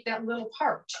want to eat that little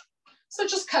part. So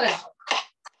just cut it out.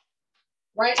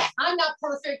 right? I'm not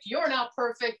perfect. You're not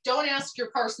perfect. Don't ask your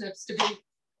parsnips to be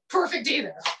perfect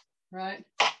either, right?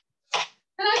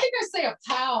 And I think I say a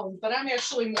pound, but I'm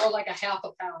actually more like a half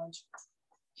a pound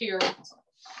here.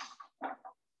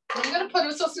 I'm going to put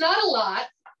it, so it's not a lot.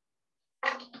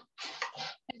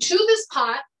 And to this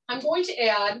pot, I'm going to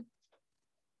add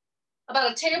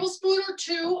about a tablespoon or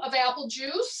 2 of apple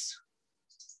juice.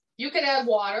 You can add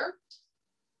water.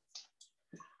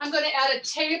 I'm going to add a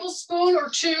tablespoon or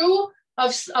 2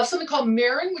 of something called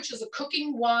mirin, which is a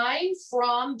cooking wine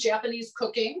from Japanese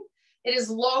cooking. It is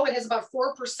low. It has about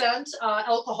 4%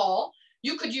 alcohol.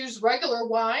 You could use regular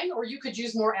wine, or you could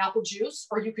use more apple juice,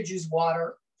 or you could use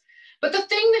water. But the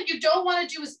thing that you don't want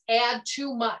to do is add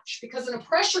too much, because in a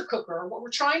pressure cooker, what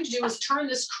we're trying to do is turn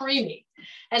this creamy.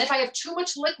 And if I have too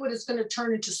much liquid, it's going to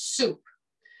turn into soup.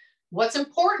 What's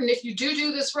important if you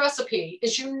do this recipe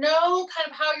is you know kind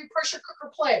of how your pressure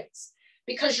cooker plays,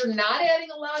 because you're not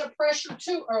adding a lot of pressure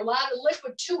to, or a lot of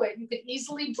liquid to it. You can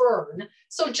easily burn.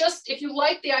 So just, if you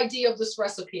like the idea of this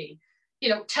recipe, you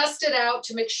know, test it out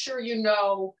to make sure you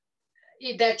know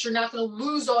that you're not going to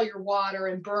lose all your water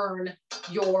and burn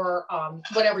your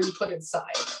whatever you put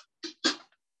inside.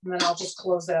 And then I'll just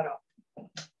close that up.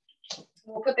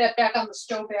 We'll put that back on the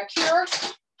stove back here,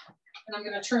 and I'm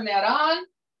going to turn that on.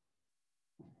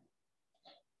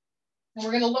 And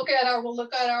we're going to look at our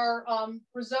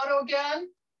risotto again.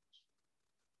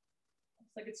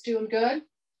 Looks like it's doing good.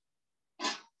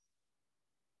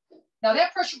 Now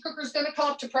that pressure cooker is going to come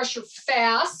up to pressure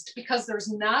fast because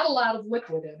there's not a lot of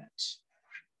liquid in it.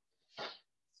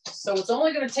 So it's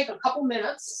only going to take a couple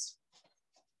minutes.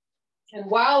 And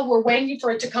while we're waiting for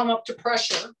it to come up to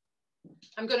pressure,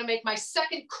 I'm going to make my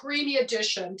second creamy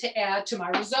addition to add to my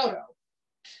risotto.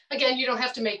 Again, you don't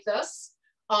have to make this.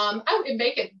 I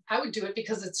would do it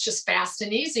because it's just fast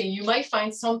and easy. You might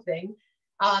find something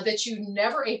that you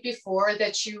never ate before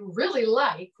that you really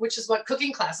like, which is what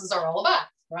cooking classes are all about,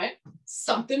 right?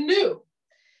 Something new.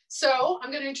 So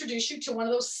I'm going to introduce you to one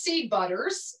of those seed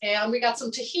butters, and we got some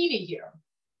tahini here.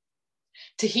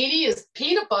 Tahini is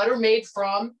peanut butter made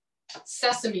from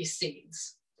sesame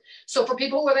seeds. So for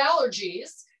people with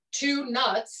allergies to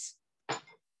nuts,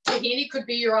 tahini could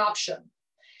be your option.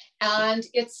 And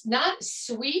it's not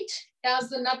sweet as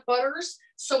the nut butters,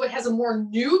 so it has a more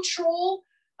neutral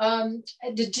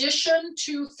addition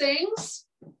to things.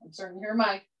 I'm starting to hear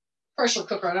my pressure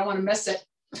cooker. I don't want to miss it.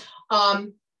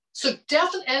 So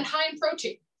definitely, and high in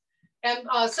protein. And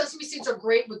sesame seeds are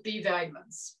great with B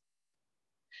vitamins.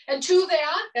 And to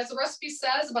that, as the recipe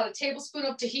says, about a tablespoon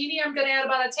of tahini, I'm going to add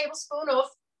about a tablespoon of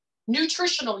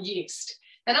nutritional yeast.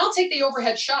 And I'll take the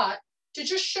overhead shot to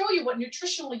just show you what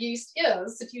nutritional yeast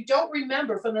is. If you don't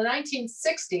remember, from the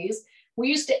 1960s, we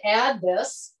used to add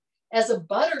this as a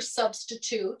butter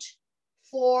substitute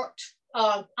for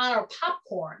on our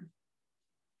popcorn.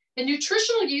 And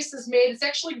nutritional yeast is made, it's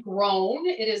actually grown.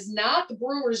 It is not the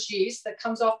brewer's yeast that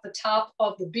comes off the top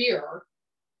of the beer,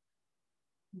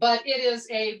 but it is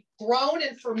a grown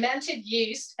and fermented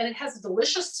yeast, and it has a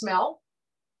delicious smell.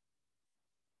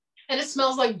 And it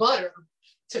smells like butter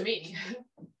to me.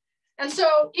 And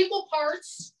so equal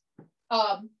parts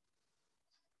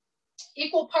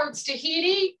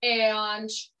tahini and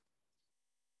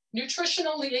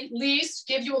nutritional yeast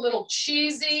give you a little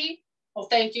cheesy. Oh,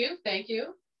 thank you.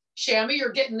 Shammy,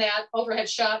 you're getting that overhead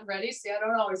shot ready. See, I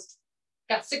don't always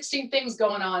got 16 things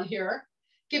going on here.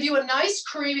 Give you a nice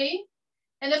creamy.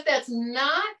 And if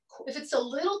it's a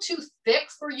little too thick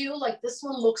for you, like this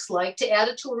one looks like, to add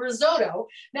it to a risotto.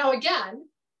 Now, again,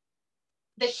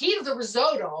 the heat of the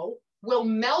risotto will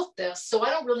melt this, so I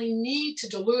don't really need to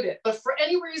dilute it. But for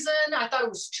any reason I thought it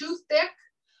was too thick,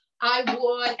 I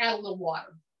would add a little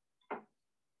water.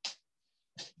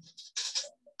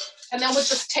 And then we'll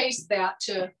just taste that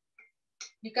too.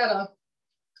 You've got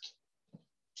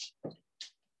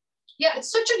yeah,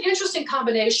 it's such an interesting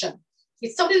combination.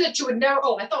 It's something that you would never,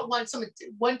 I thought one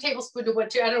tablespoon to 1,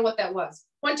 2, I don't know what that was.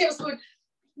 1 tablespoon,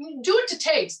 do it to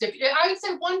taste. I would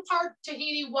say 1 part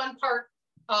tahini, 1 part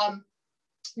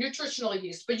nutritional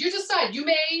yeast, but you decide. You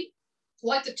may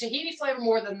like the tahini flavor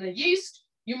more than the yeast.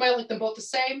 You might like them both the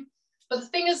same. But the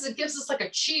thing is, it gives us like a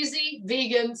cheesy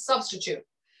vegan substitute.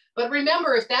 But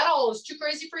remember, if that all is too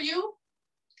crazy for you,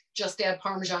 just add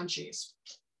Parmesan cheese.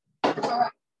 All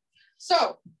right.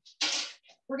 So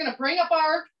we're going to bring up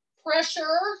our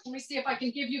pressure. Let me see if I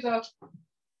can give you the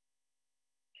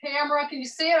camera. Can you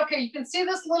see it? Okay, you can see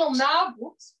this little knob,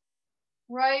 whoops,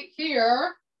 right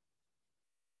here.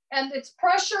 And it's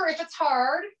pressure if it's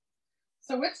hard.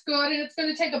 So it's good, and it's going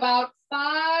to take about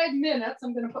 5 minutes.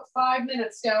 I'm going to put 5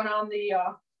 minutes down on the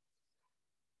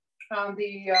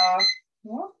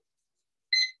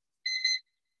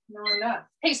No, I'm not.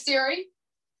 Hey, Siri,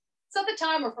 set the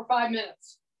timer for 5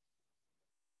 minutes.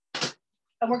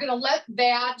 And we're going to let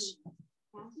that,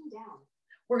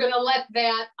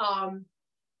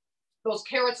 those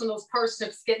carrots and those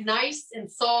parsnips get nice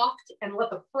and soft, and let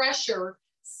the pressure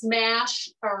smash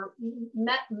or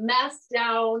mess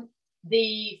down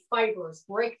the fibers,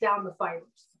 break down the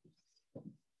fibers.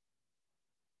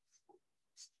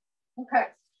 Okay.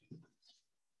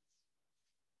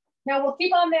 Now we'll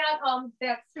keep on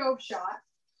that stove shot.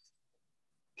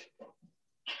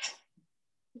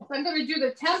 So I'm going to do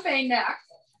the tempeh next.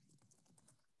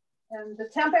 And the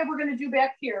tempeh we're going to do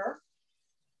back here.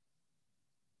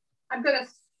 I'm going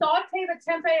to saute the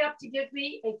tempeh up to give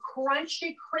me a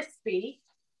crunchy, crispy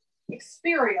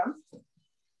experience.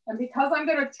 And because I'm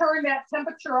going to turn that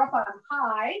temperature up on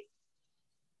high,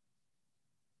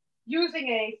 using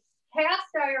a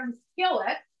cast iron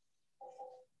skillet,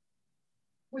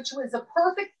 which was a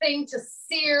perfect thing to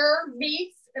sear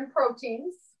meats and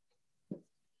proteins,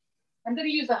 I'm going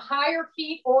to use a higher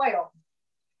heat oil,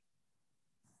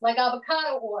 like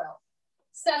avocado oil,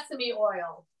 sesame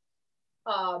oil,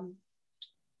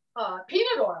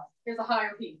 peanut oil is a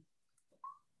higher heat.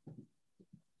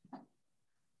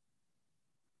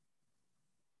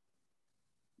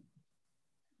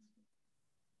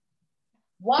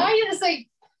 Why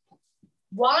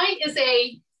is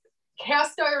a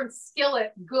cast iron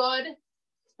skillet good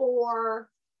for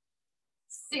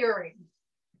searing?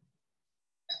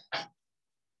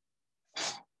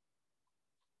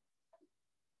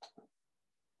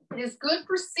 It is good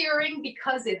for searing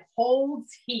because it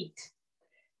holds heat.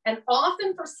 And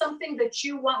often for something that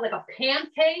you want, like a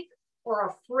pancake or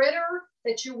a fritter,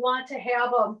 that you want to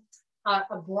have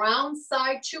a brown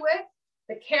side to it,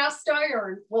 the cast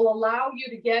iron will allow you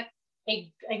to get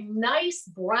a nice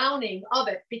browning of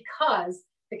it, because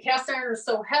the cast iron is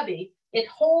so heavy, it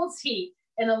holds heat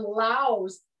and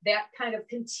allows that kind of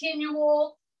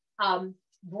continual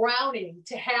browning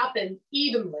to happen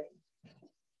evenly.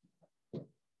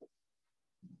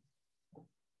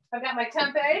 I've got my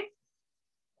tempeh.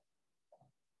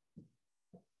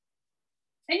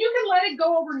 And you can let it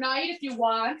go overnight if you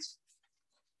want.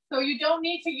 So you don't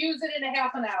need to use it in a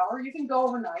half an hour. You can go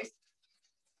overnight.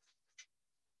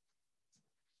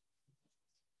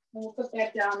 And we'll put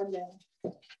that down in there.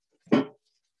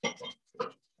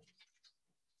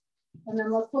 And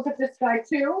then let's look at this guy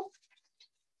too.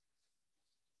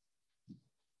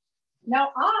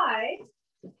 Now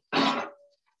it's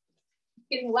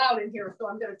getting loud in here, so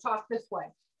I'm going to talk this way.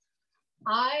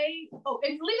 And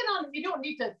leave it on. You don't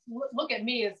need to look at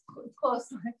me as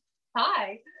close.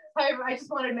 Hi. However, I just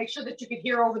wanted to make sure that you could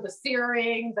hear over the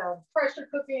searing, the pressure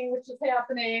cooking, which is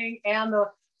happening, and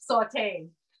the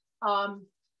sauteing.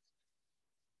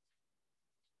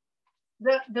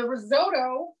 The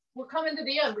risotto, we're coming to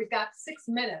the end. We've got 6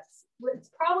 minutes. It's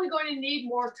probably going to need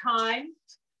more time,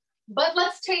 but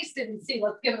let's taste it and see.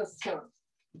 Let's give it a stir.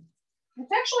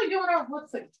 It's actually doing our,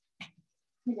 let's see. Let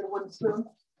me get a wooden spoon.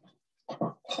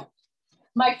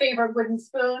 My favorite wooden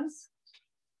spoons.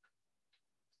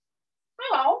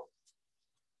 Hello.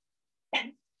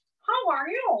 How are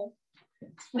you?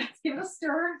 Let's give it a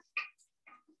stir.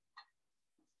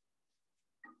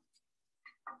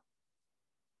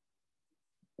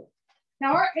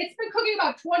 Now it's been cooking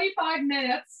about 25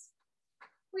 minutes.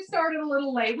 We started a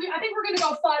little late. I think we're going to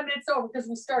go 5 minutes over because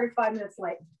we started 5 minutes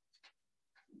late.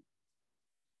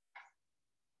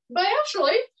 But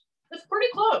actually, it's pretty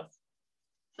close.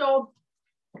 So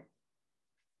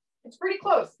it's pretty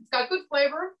close. It's got good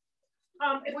flavor.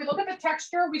 If we look at the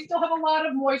texture, we still have a lot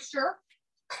of moisture.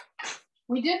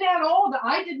 We didn't add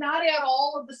I did not add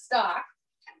all of the stock.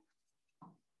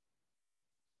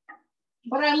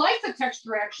 But I like the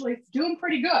texture, actually. It's doing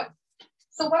pretty good.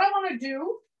 So what I want to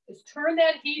do is turn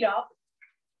that heat up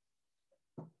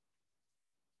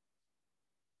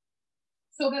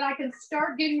so that I can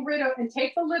start getting rid of and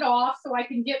take the lid off so I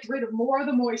can get rid of more of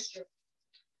the moisture.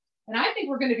 And I think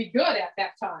we're going to be good at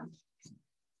that time.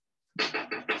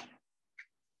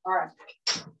 All right.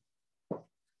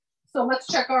 So let's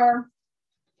check our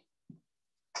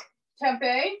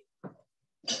tempeh.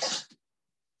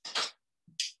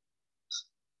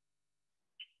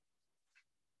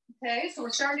 Okay, so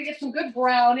we're starting to get some good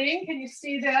browning. Can you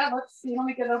see that? Let's see. Let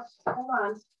me get up. Hold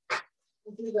on.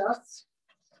 We'll do this.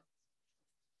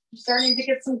 I'm starting to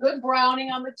get some good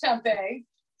browning on the tempeh.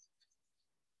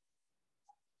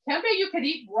 Tempeh you could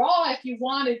eat raw if you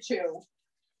wanted to,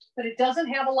 but it doesn't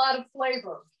have a lot of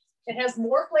flavor. It has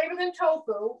more flavor than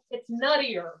tofu. It's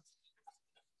nuttier.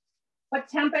 But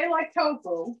tempeh, like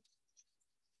tofu,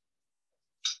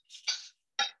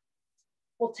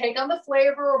 will take on the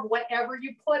flavor of whatever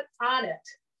you put on it.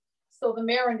 So the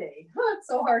marinade, it's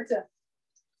so hard to,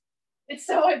 it's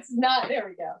not, there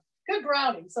we go. Good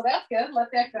browning, so that's good, let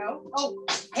that go. Oh,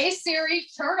 hey Siri,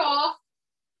 turn off.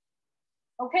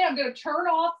 Okay, I'm gonna turn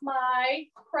off my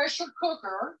pressure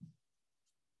cooker.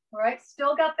 All right,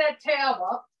 still got that tab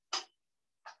up.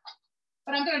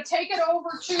 But I'm gonna take it over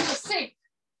to the sink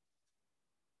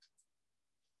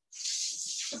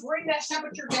to bring that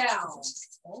temperature down.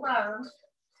 Hold on.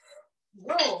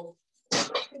 Whoa, I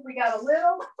think we got a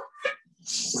little.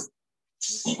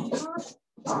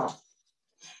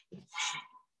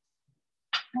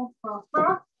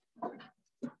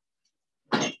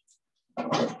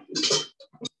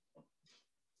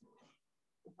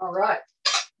 All right.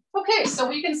 Okay, so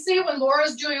we can see when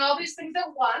Laura's doing all these things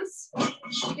at once,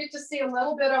 we get to see a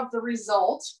little bit of the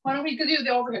result. Why don't we do the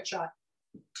overhead shot?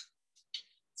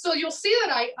 So you'll see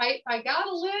that I got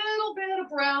a little bit of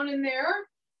brown in there,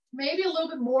 maybe a little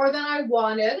bit more than I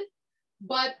wanted,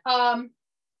 but I'm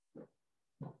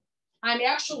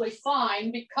actually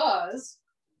fine because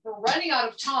we're running out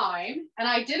of time, and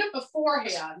I did it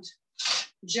beforehand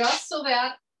just so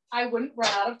that I wouldn't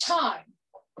run out of time.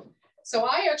 So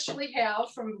I actually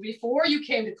have, from before you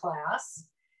came to class,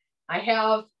 I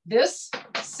have this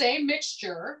same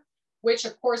mixture, which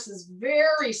of course is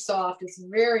very soft. It's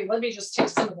very, let me just take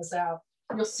some of this out.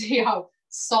 You'll see how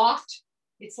soft,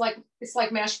 it's like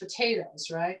mashed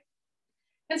potatoes, right?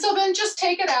 And so then just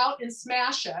take it out and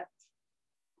smash it.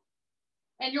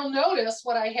 And you'll notice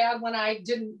what I had when I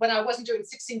wasn't doing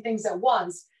 16 things at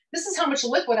once. This is how much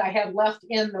liquid I had left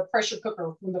in the pressure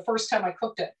cooker when the first time I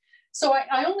cooked it. So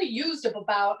I only used up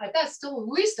about, I've got still at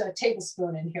least a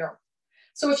tablespoon in here.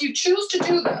 So if you choose to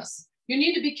do this, you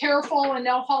need to be careful and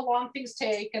know how long things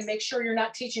take and make sure you're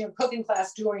not teaching a cooking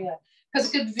class doing it, because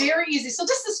it could be very easy. So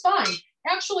this is fine.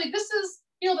 Actually, this is,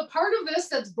 the part of this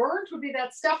that's burnt would be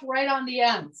that stuff right on the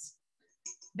ends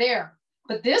there.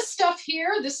 But this stuff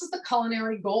here, this is the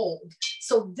culinary gold.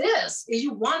 So this,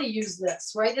 you want to use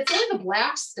this, right? It's only the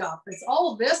black stuff. It's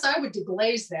all of this. I would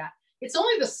deglaze that. It's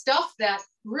only the stuff that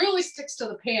really sticks to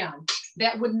the pan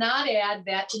that would not add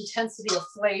that intensity of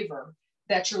flavor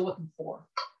that you're looking for.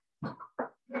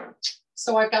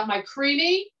 So I've got my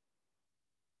creamy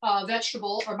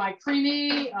vegetable, or my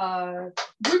creamy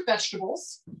root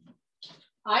vegetables.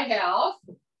 I have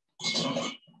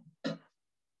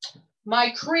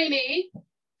my creamy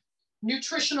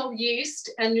nutritional yeast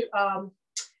and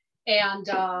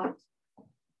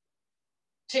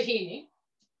tahini.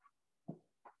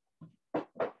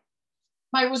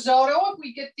 My risotto, if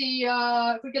we get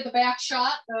the back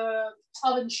shot, the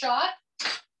oven shot,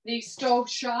 the stove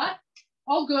shot,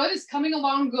 all good. It's coming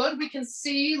along good. We can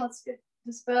see, let's get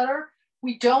this better.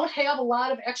 We don't have a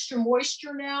lot of extra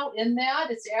moisture now in that.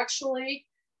 It's actually,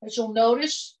 as you'll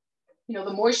notice, the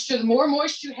moisture, the more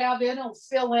moisture you have in, it'll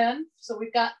fill in. So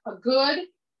we've got a good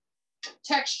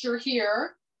texture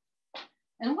here.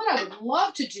 And what I would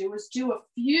love to do is do a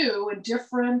few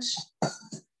different.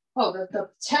 Oh, the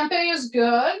tempeh is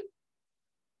good.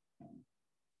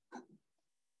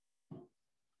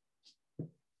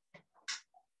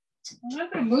 I'm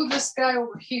going to move this guy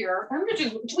over here. I'm going to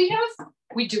do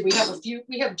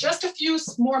we have just a few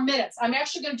more minutes. I'm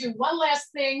actually going to do one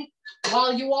last thing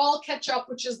while you all catch up,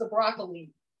 which is the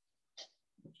broccoli.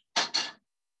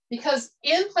 Because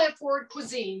in plant-forward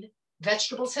cuisine,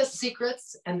 vegetables has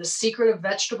secrets, and the secret of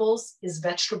vegetables is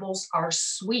vegetables are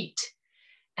sweet.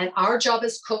 And our job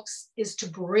as cooks is to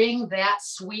bring that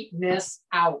sweetness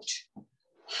out.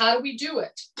 How do we do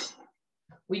it?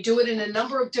 We do it in a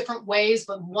number of different ways,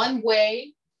 but one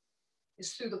way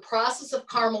is through the process of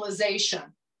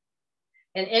caramelization.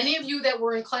 And any of you that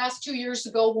were in class 2 years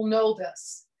ago will know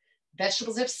this.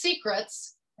 Vegetables have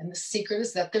secrets, and the secret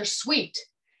is that they're sweet.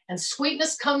 And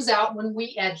sweetness comes out when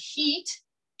we add heat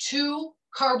to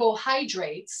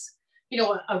carbohydrates.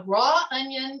 A raw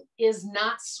onion is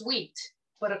not sweet,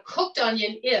 but a cooked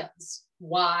onion is.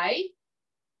 Why?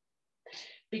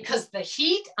 Because the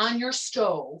heat on your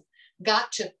stove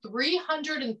got to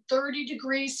 330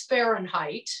 degrees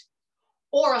Fahrenheit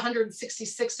or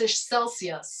 166-ish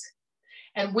Celsius.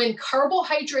 And when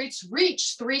carbohydrates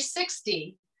reach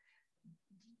 360,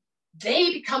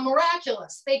 they become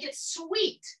miraculous. They get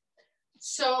sweet.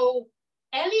 So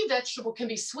any vegetable can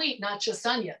be sweet, not just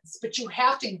onions, but you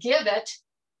have to give it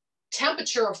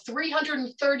temperature of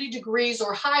 330 degrees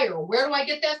or higher. Where do I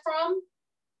get that from?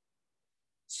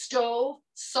 Stove,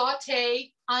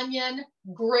 saute, onion,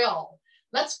 grill.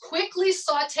 Let's quickly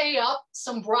saute up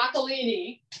some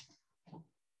broccolini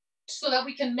so that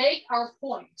we can make our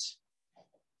point.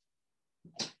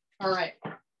 All right.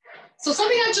 So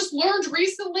something I just learned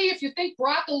recently, if you think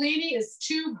broccolini is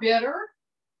too bitter,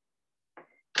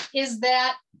 is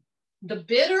that the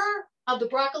bitter of the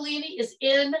broccolini is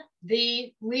in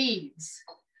the leaves.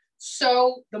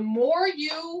 So the more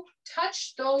you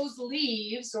touch those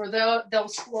leaves or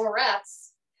those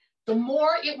florets, the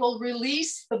more it will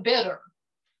release the bitter.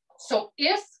 So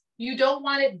if you don't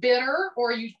want it bitter,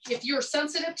 or if you're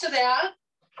sensitive to that,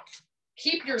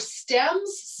 keep your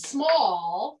stems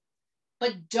small,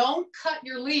 but don't cut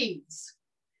your leaves.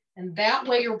 And that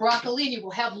way your broccolini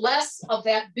will have less of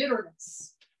that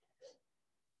bitterness.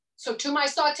 So to my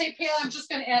saute pan, I'm just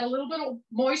going to add a little bit of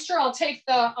moisture. I'll take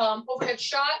the overhead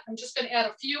shot. I'm just going to add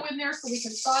a few in there so we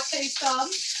can saute some.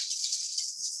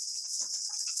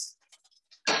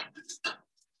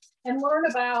 And learn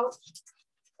about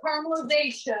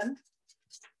caramelization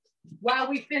while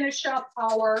we finish up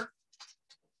our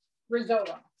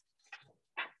risotto.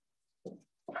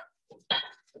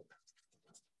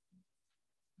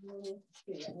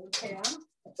 Pan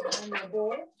in the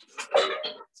bowl.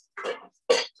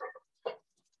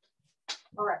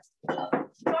 All right, so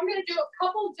I'm going to do a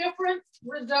couple different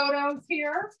risottos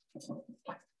here.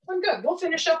 I'm good. We'll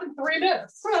finish up in 3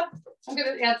 minutes. I'm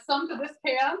going to add some to this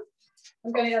pan.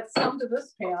 I'm going to add some to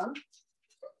this pan.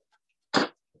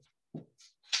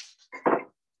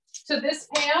 To this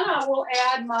pan, I will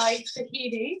add my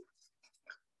tahini.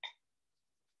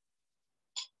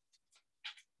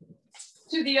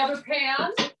 To the other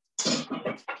pan,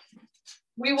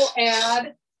 we will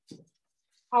add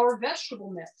our vegetable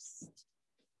mix.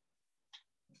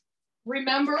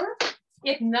 Remember,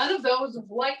 if none of those,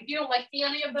 if you don't like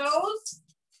any of those,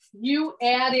 you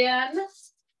add in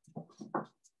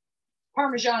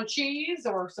Parmesan cheese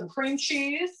or some cream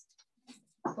cheese.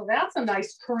 So that's a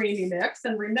nice creamy mix.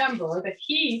 And remember, the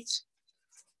heat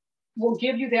will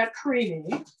give you that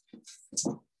creamy.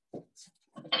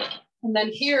 And then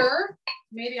here,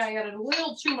 maybe I added a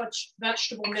little too much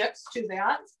vegetable mix to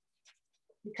that,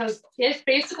 because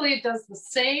it does the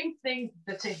same thing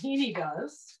the tahini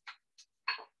does.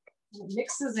 It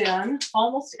mixes in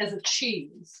almost as a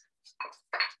cheese.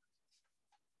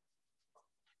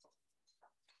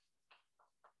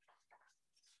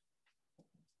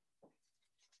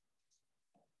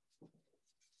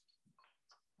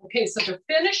 Okay, so to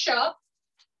finish up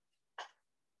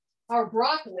our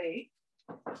broccoli,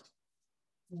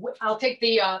 I'll take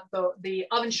the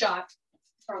oven shot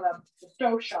or the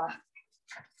stove shot.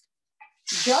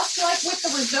 Just like with the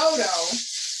risotto,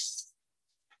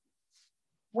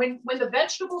 when the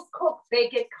vegetables cook, they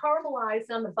get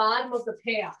caramelized on the bottom of the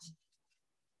pan.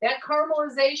 That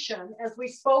caramelization, as we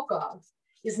spoke of,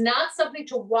 is not something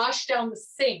to wash down the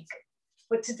sink,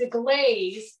 but to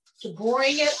deglaze, to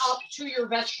bring it up to your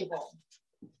vegetable.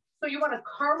 So you want to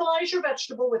caramelize your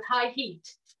vegetable with high heat.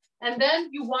 And then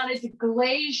you want to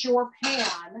deglaze your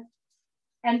pan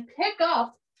and pick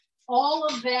up all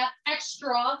of that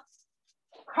extra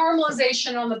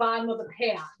caramelization on the bottom of the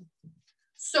pan.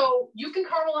 So you can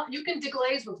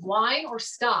deglaze with wine or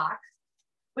stock,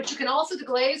 but you can also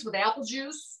deglaze with apple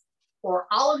juice or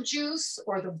olive juice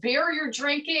or the beer you're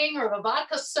drinking or the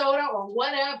vodka soda or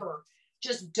whatever.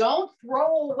 Just don't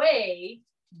throw away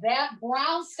that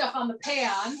brown stuff on the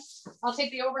pan. I'll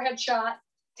take the overhead shot.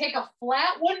 Take a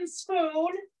flat wooden spoon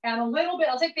and a little bit.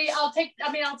 I'll take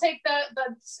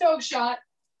the stove shot.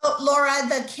 Oh, Laura,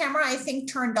 the camera I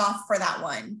think turned off for that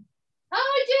one. Oh,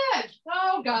 I did.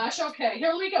 Oh gosh. Okay,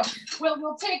 here we go.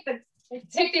 We'll take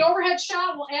the overhead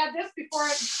shot. We'll add this before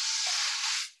it.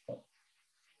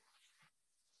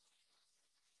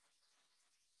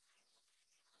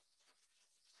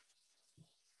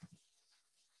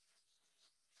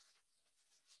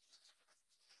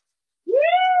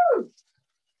 Woo!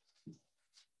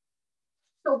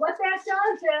 So what that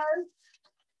does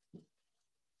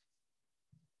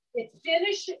is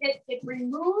it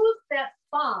removes that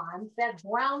fond, that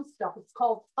brown stuff, it's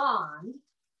called fond,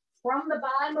 from the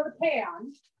bottom of the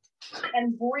pan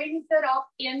and brings it up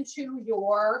into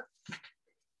your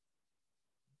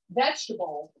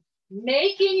vegetable,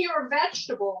 making your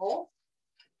vegetable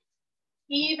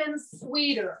even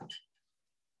sweeter.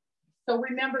 So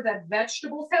remember that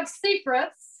vegetables have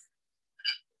secrets,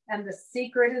 and the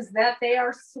secret is that they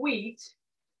are sweet.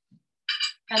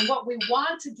 And what we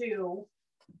want to do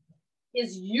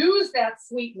is use that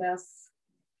sweetness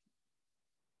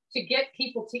to get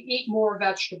people to eat more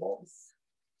vegetables.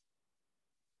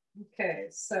 Okay,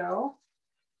 so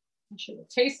I should have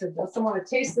tasted this. I want to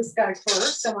taste this guy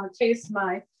first. I want to taste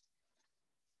my,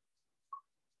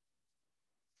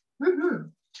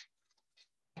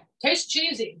 tastes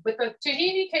cheesy. With the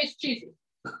tahini, tastes cheesy.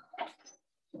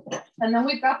 And then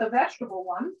we've got the vegetable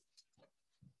one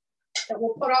that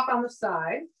we'll put up on the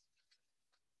side.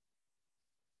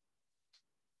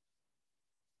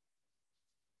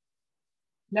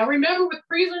 Now remember, with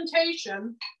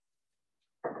presentation,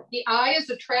 the eye is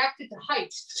attracted to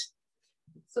height.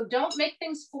 So don't make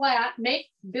things flat,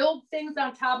 build things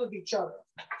on top of each other,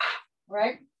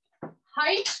 right?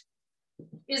 Height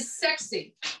is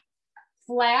sexy,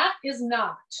 flat is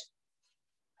not.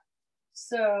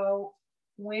 So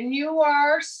when you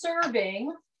are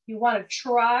serving, you want to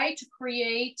try to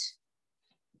create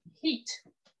heat,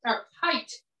 or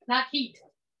height, not heat,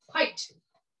 height.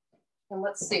 And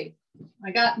let's see,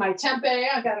 I got my tempeh,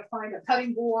 I got to find a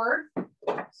cutting board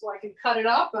so I can cut it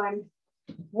up. I'm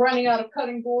running out of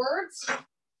cutting boards.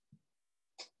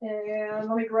 And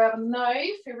let me grab a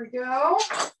knife, here we go.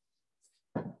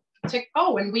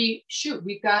 And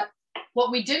we've got,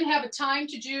 what we didn't have a time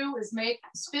to do is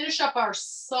finish up our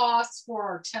sauce for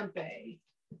our tempeh.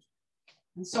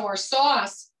 And so our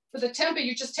sauce, for the tempeh,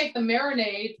 you just take the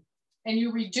marinade and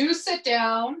you reduce it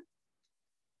down,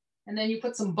 and then you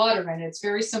put some butter in it. It's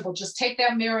very simple. Just take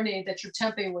that marinade that your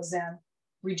tempeh was in,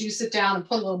 reduce it down and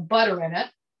put a little butter in it.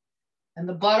 And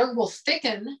the butter will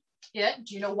thicken it.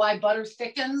 Do you know why butter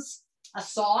thickens a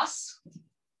sauce?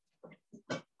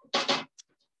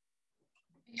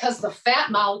 Because the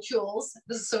fat molecules,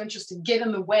 this is so interesting, get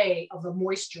in the way of the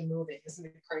moisture moving. Isn't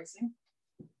it crazy?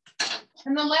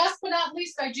 And then last but not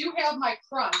least, I do have my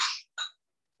crunch.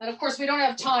 And of course, we don't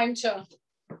have time to,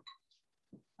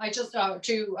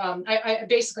 I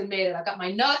basically made it. I've got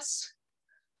my nuts.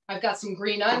 I've got some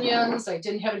green onions. I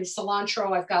didn't have any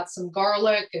cilantro. I've got some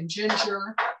garlic and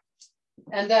ginger.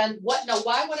 And then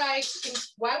why would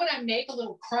I make a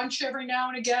little crunch every now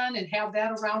and again and have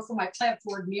that around for my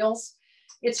plant-forward meals?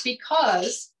 It's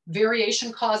because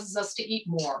variation causes us to eat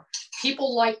more.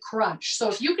 People like crunch. So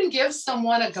if you can give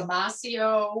someone a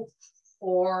Gamasio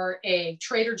or a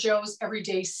Trader Joe's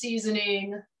everyday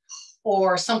seasoning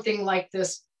or something like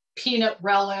this peanut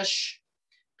relish,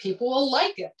 people will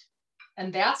like it.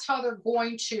 And that's how they're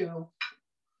going to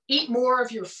eat more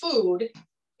of your food,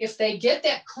 if they get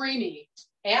that creamy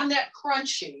and that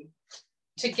crunchy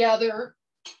together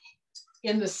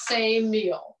in the same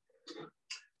meal.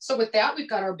 So with that, we've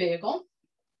got our bagel.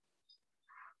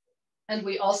 And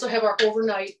we also have our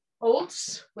overnight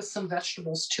oats with some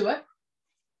vegetables to it.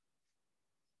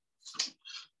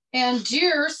 And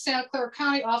dear Santa Clara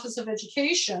County Office of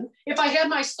Education, if I had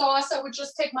my sauce, I would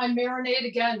just take my marinade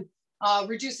again,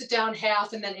 reduce it down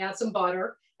half and then add some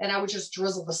butter. And I would just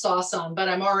drizzle the sauce on, but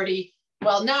I'm already,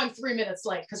 well, now I'm 3 minutes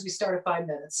late because we started 5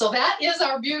 minutes. So that is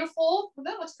our beautiful, well,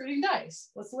 that looks pretty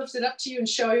nice. Let's lift it up to you and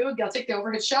show you. I'll take the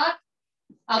overhead shot.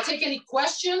 I'll take any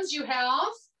questions you have.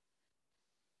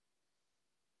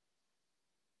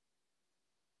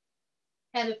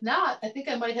 And if not, I think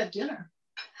I might have dinner.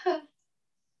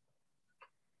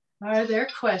 Are there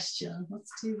questions?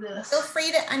 Let's do this. Feel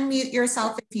free to unmute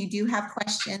yourself if you do have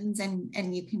questions,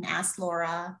 and you can ask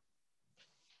Laura.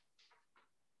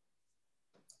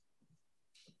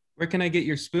 Where can I get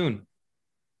your spoon?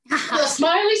 The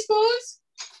smiley spoons?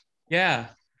 Yeah.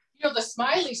 You know, the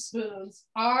smiley spoons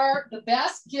are the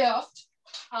best gift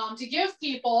to give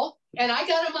people. And I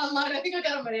got them online. I think I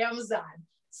got them on Amazon.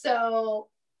 So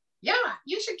yeah,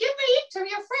 you should give them to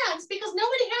your friends because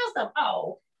nobody has them.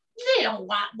 Oh, they don't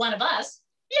want one of us.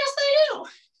 Yes, they do.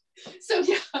 So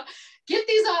yeah, get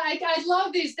these on. I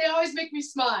love these. They always make me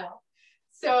smile.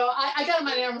 So I got them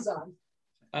on Amazon.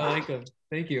 I like them.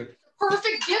 Thank you.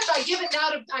 Perfect gift. I give it now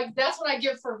to, that's what I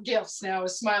give for gifts now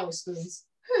is smiley spoons.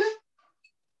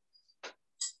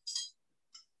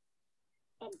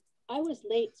 I was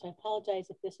late, so I apologize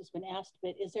if this has been asked,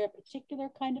 but is there a particular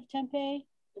kind of tempeh?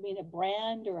 I mean, a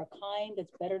brand or a kind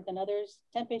that's better than others?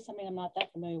 Tempeh is something I'm not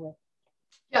that familiar with.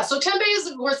 Yeah, so tempeh is,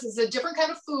 of course, is a different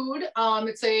kind of food.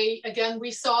 Again,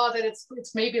 we saw that it's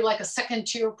maybe like a second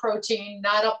tier protein,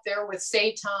 not up there with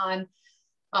seitan,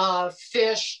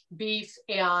 fish, beef,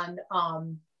 and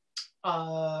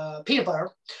peanut butter.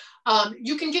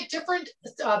 You can get different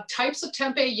types of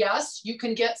tempeh, yes. You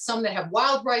can get some that have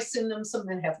wild rice in them, some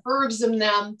that have herbs in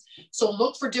them. So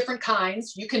look for different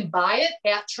kinds. You can buy it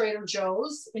at Trader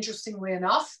Joe's, interestingly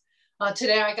enough.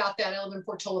 Today I got that. I live in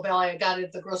Portola Valley. I got it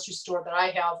at the grocery store that I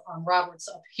have on Roberts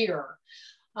up here.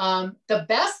 The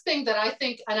best thing that I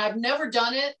think, and I've never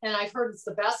done it, and I've heard it's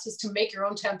the best, is to make your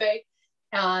own tempeh.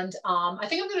 And I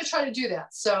think I'm going to try to do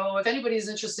that. So if anybody's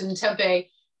interested in tempeh,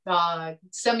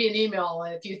 send me an email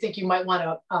if you think you might want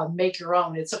to make your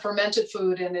own. It's a fermented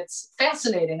food and it's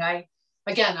fascinating. I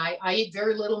eat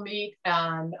very little meat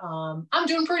and I'm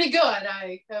doing pretty good.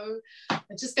 I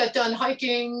just got done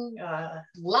hiking a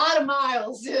lot of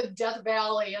miles in Death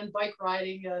Valley and bike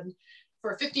riding, and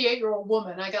for a 58-year-old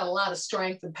woman, I got a lot of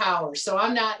strength and power. So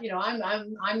I'm not,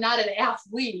 I'm not an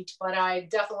athlete, but I'm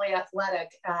definitely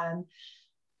athletic. And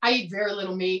I eat very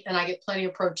little meat and I get plenty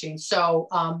of protein. So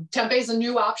tempeh is a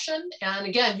new option. And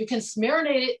again, you can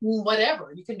marinate it in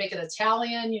whatever. You can make it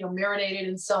Italian, marinate it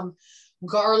in some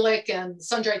garlic and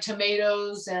sun-dried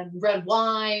tomatoes and red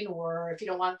wine, or if you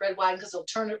don't want red wine because it'll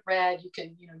turn it red, you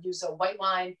can use a white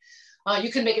wine.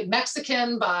 You can make it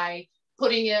Mexican by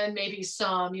putting in maybe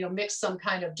some, mix some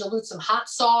kind of, dilute some hot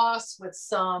sauce with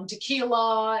some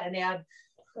tequila and add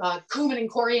cumin and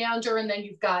coriander, and then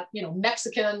you've got,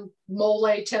 Mexican mole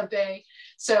tempeh.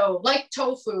 So like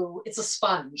tofu, it's a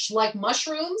sponge. Like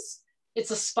mushrooms,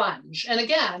 it's a sponge. And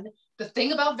again, the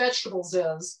thing about vegetables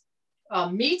is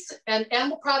meats and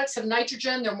animal products have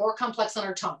nitrogen. They're more complex on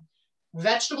our tongue.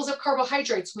 Vegetables have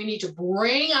carbohydrates. We need to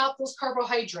bring out those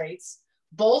carbohydrates,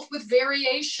 both with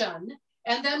variation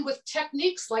and then with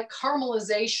techniques like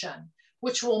caramelization,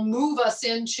 which will move us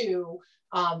into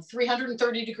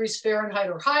 330 degrees Fahrenheit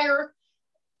or higher,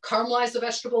 caramelize the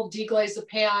vegetable, deglaze the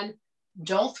pan.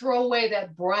 Don't throw away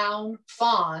that brown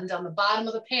fond on the bottom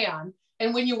of the pan.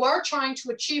 And when you are trying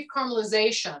to achieve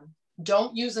caramelization,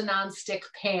 don't use a nonstick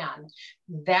pan.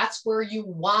 That's where you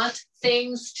want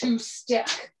things to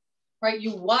stick, right?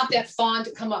 You want that fond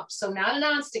to come up. So not a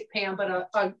nonstick pan, but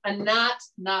a not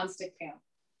nonstick pan.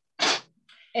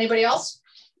 Anybody else?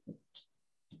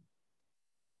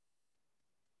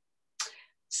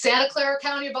 Santa Clara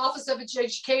County Office of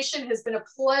Education has been a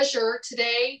pleasure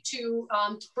today to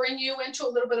bring you into a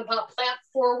little bit about Plant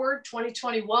Forward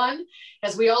 2021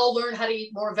 as we all learn how to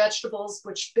eat more vegetables,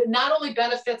 which not only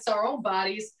benefits our own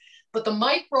bodies, but the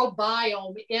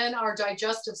microbiome in our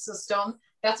digestive system.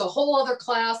 That's a whole other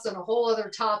class and a whole other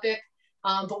topic.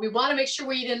 But we want to make sure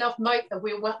we eat enough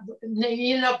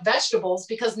vegetables,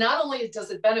 because not only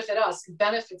does it benefit us, it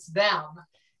benefits them.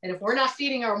 And if we're not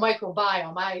feeding our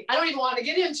microbiome, I don't even want to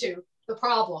get into the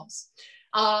problems.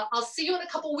 I'll see you in a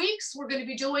couple weeks. We're going to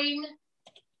be doing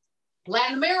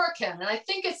Latin American. And I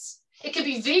think it can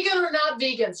be vegan or not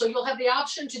vegan. So you'll have the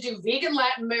option to do vegan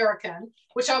Latin American,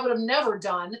 which I would have never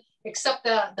done, except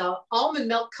the almond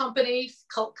milk company,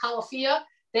 Calafia,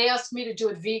 they asked me to do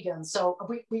it vegan. So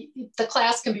the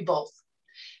class can be both.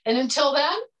 And until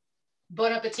then,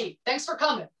 bon appetit. Thanks for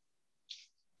coming.